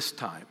to Swiss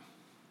time,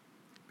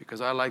 because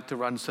I like to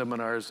run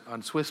seminars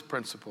on Swiss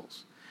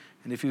principles.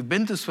 And if you've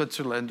been to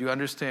Switzerland, you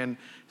understand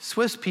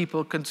Swiss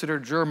people consider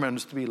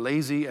Germans to be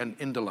lazy and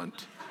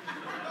indolent.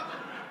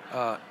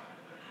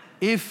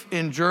 If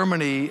in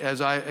Germany,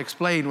 as I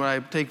explain when I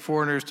take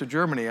foreigners to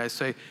Germany, I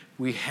say,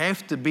 we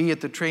have to be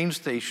at the train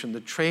station. The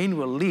train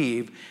will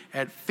leave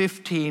at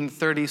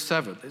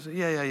 15:37. They say,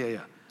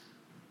 yeah.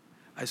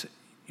 I say,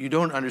 you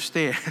don't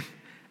understand.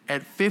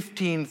 At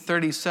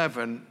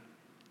 15:37,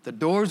 the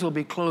doors will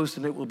be closed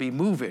and it will be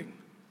moving.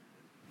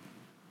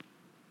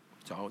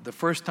 So the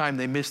first time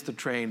they miss the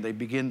train,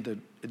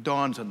 it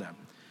dawns on them.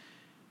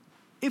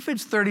 If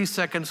it's 30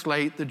 seconds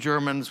late, the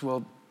Germans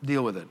will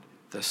deal with it.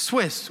 The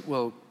Swiss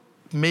will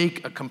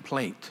make a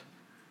complaint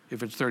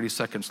if it's 30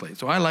 seconds late.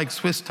 So I like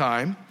Swiss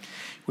time,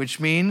 which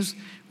means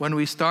when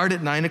we start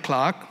at 9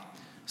 o'clock,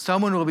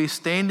 someone will be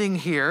standing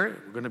here,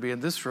 we're going to be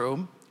in this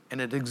room, and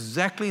at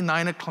exactly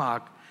 9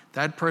 o'clock,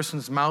 that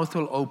person's mouth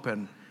will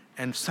open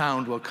and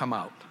sound will come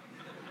out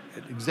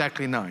at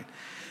exactly 9.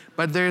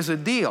 But there's a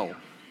deal.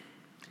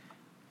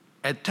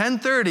 At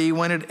 10:30,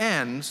 when it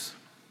ends,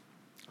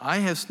 I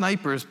have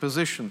snipers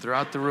positioned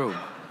throughout the room.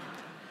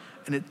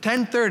 And at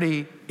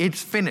 10:30,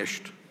 it's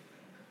finished,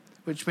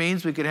 which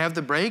means we could have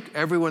the break.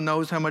 Everyone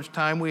knows how much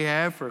time we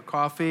have for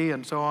coffee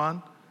and so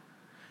on.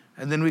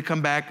 And then we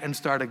come back and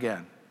start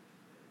again.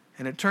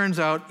 And it turns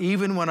out,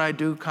 even when I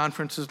do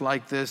conferences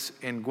like this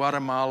in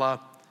Guatemala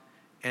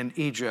and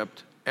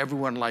Egypt,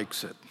 everyone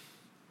likes it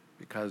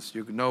because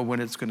you know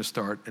when it's going to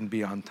start and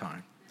be on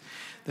time.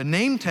 The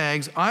name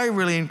tags, I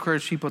really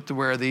encourage people to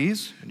wear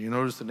these. And you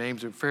notice the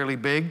names are fairly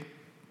big.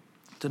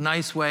 It's a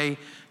nice way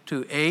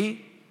to A,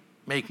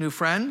 make new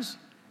friends,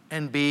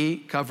 and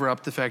B, cover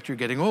up the fact you're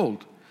getting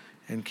old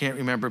and can't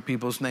remember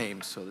people's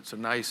names. So it's a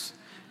nice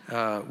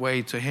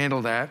way to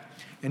handle that.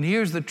 And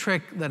here's the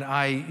trick that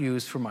I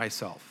use for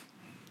myself.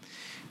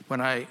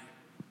 When I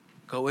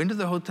go into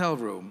the hotel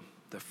room,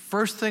 the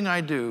first thing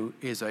I do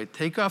is I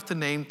take off the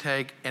name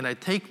tag and I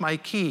take my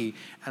key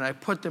and I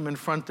put them in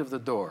front of the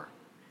door.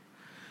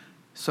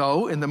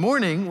 So in the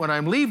morning when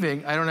I'm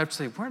leaving, I don't have to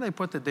say, where did I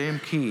put the damn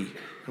key?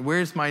 And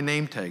where's my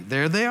name tag?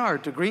 There they are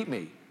to greet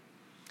me.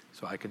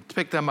 So I can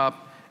pick them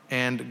up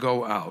and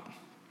go out.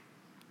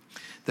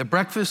 The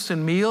breakfasts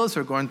and meals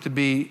are going to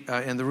be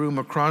in the room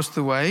across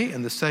the way,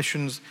 and the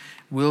sessions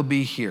will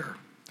be here.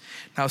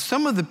 Now,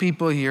 some of the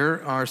people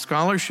here are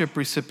scholarship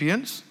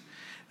recipients,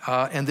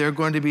 and there are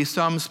going to be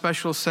some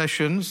special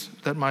sessions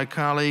that my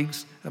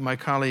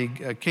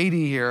colleague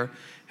Katie here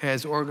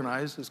has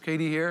organized. Is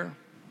Katie here?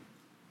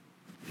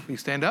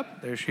 Please stand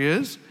up. There she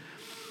is.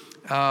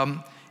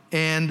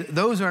 And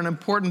those are an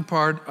important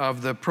part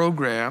of the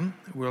program.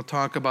 We'll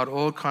talk about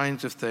all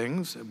kinds of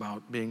things,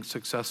 about being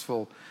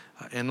successful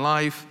in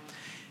life.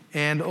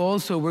 And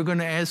also, we're going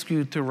to ask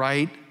you to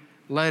write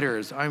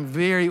letters. I'm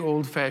very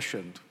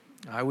old-fashioned.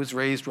 I was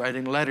raised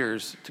writing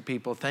letters to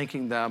people,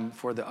 thanking them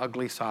for the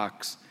ugly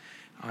socks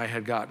I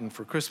had gotten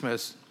for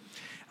Christmas.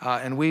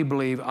 And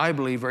I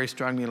believe very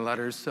strongly in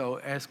letters,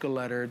 so ask a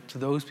letter to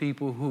those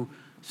people who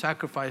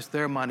sacrificed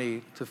their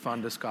money to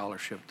fund a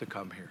scholarship to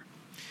come here.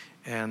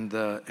 And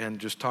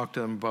just talk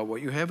to them about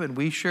what you have, and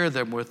we share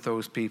them with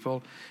those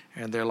people,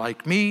 and they're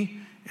like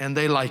me, and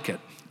they like it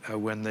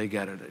when they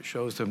get it. It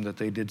shows them that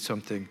they did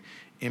something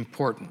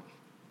important.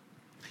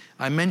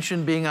 I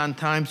mentioned being on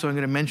time, so I'm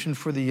going to mention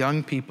for the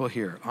young people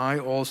here. I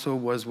also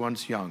was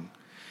once young,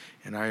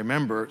 and I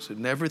remember, so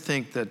never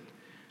think that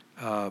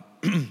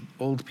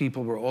old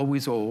people were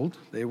always old.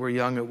 They were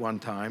young at one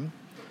time.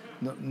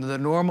 The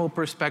normal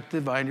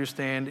perspective, I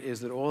understand, is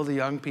that all the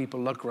young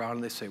people look around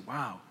and they say,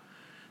 wow,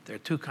 there are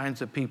two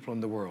kinds of people in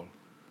the world.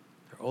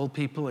 There are old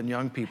people and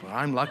young people.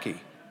 I'm lucky,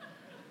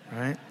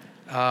 right?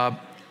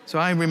 So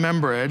I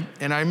remember it,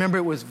 and I remember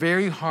it was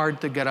very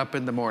hard to get up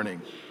in the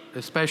morning,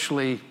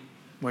 especially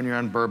when you're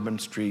on Bourbon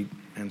Street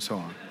and so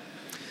on.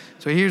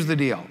 So here's the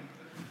deal.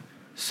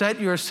 Set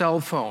your cell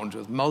phones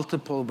with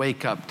multiple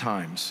wake-up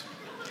times.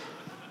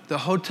 The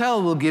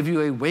hotel will give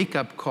you a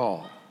wake-up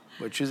call,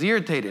 which is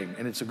irritating,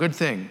 and it's a good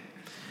thing.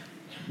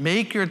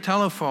 Make your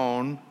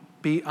telephone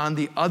be on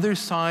the other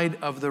side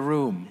of the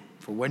room.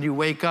 For when you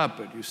wake up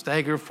and you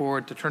stagger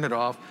forward to turn it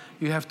off,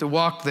 you have to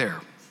walk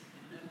there.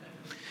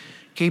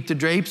 Keep the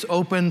drapes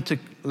open to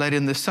let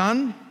in the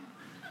sun,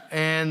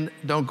 and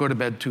don't go to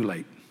bed too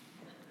late.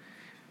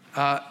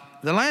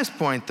 The last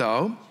point,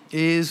 though,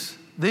 is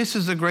this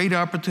is a great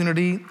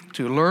opportunity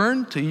to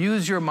learn, to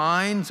use your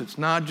minds. It's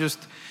not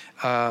just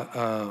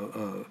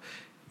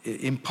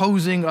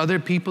imposing other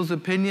people's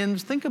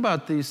opinions. Think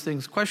about these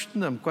things. Question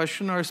them.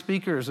 Question our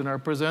speakers and our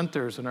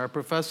presenters and our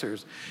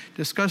professors.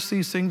 Discuss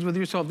these things with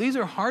yourself. These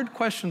are hard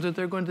questions that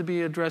they're going to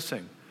be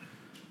addressing.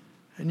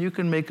 And you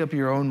can make up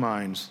your own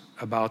minds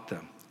about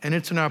them. And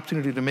it's an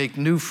opportunity to make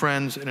new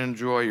friends and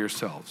enjoy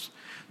yourselves.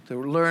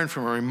 To learn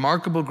from a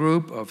remarkable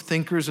group of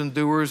thinkers and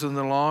doers in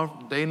the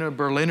law. Dana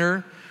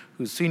Berliner,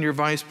 who's Senior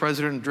Vice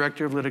President and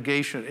Director of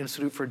Litigation at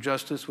Institute for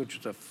Justice, which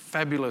is a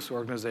fabulous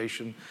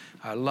organization.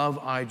 I love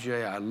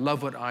IJ. I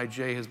love what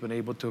IJ has been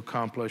able to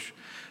accomplish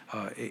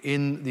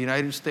in the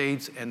United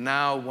States. And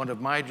now one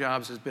of my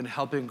jobs has been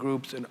helping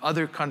groups in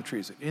other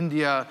countries, in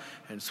India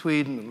and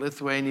Sweden and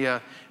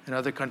Lithuania and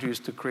other countries,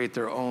 to create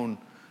their own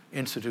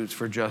institutes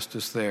for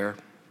justice there.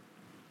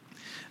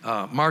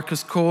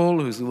 Marcus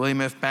Cole, who's the William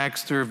F.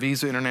 Baxter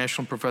Visa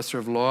International Professor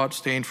of Law at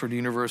Stanford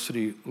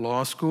University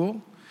Law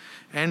School.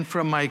 And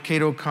from my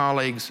Cato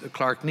colleagues,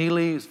 Clark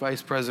Neely, who's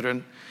Vice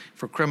President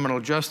for Criminal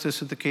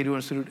Justice at the Cato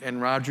Institute,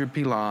 and Roger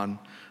Pilon,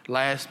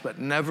 last but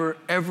never,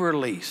 ever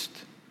least,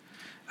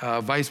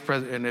 Vice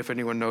President, and if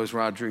anyone knows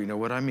Roger, you know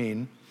what I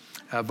mean,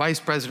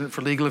 Vice President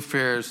for Legal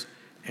Affairs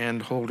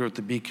and holder at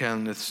the B.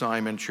 Kenneth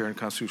Simon Chair in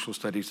Constitutional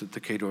Studies at the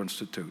Cato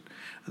Institute.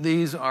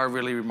 These are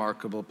really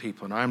remarkable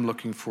people, and I'm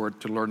looking forward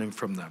to learning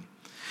from them.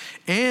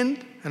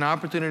 And an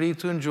opportunity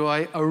to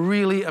enjoy a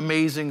really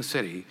amazing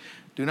city.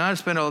 Do not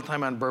spend all the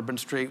time on Bourbon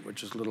Street,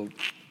 which is a little,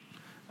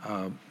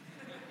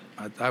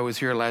 I was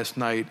here last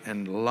night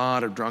and a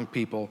lot of drunk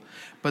people,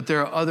 but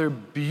there are other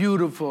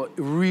beautiful,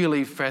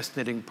 really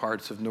fascinating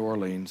parts of New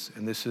Orleans,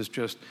 and this is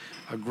just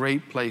a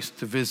great place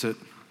to visit.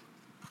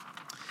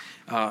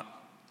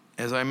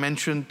 As I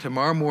mentioned,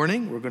 tomorrow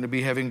morning, we're going to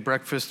be having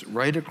breakfast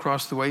right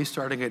across the way,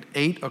 starting at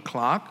 8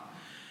 o'clock,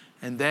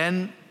 and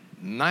then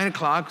 9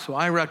 o'clock, so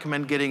I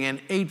recommend getting in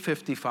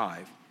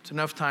 8:55. It's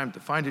enough time to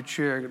find a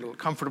chair, get a little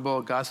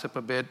comfortable, gossip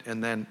a bit,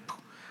 and then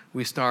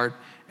we start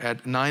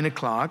at 9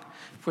 o'clock.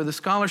 For the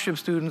scholarship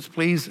students,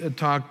 please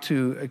talk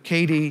to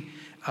Katie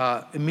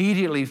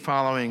immediately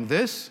following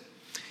this,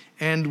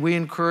 and we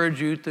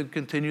encourage you to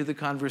continue the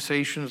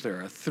conversations.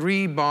 There are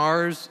 3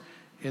 bars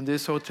in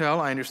this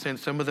hotel. I understand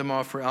some of them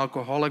offer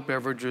alcoholic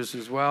beverages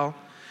as well.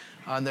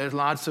 And there's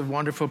lots of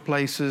wonderful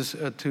places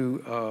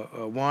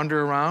to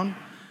wander around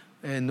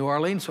in New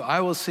Orleans. So I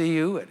will see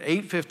you at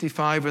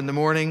 8:55 in the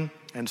morning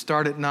and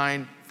start at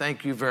 9.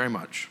 Thank you very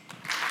much.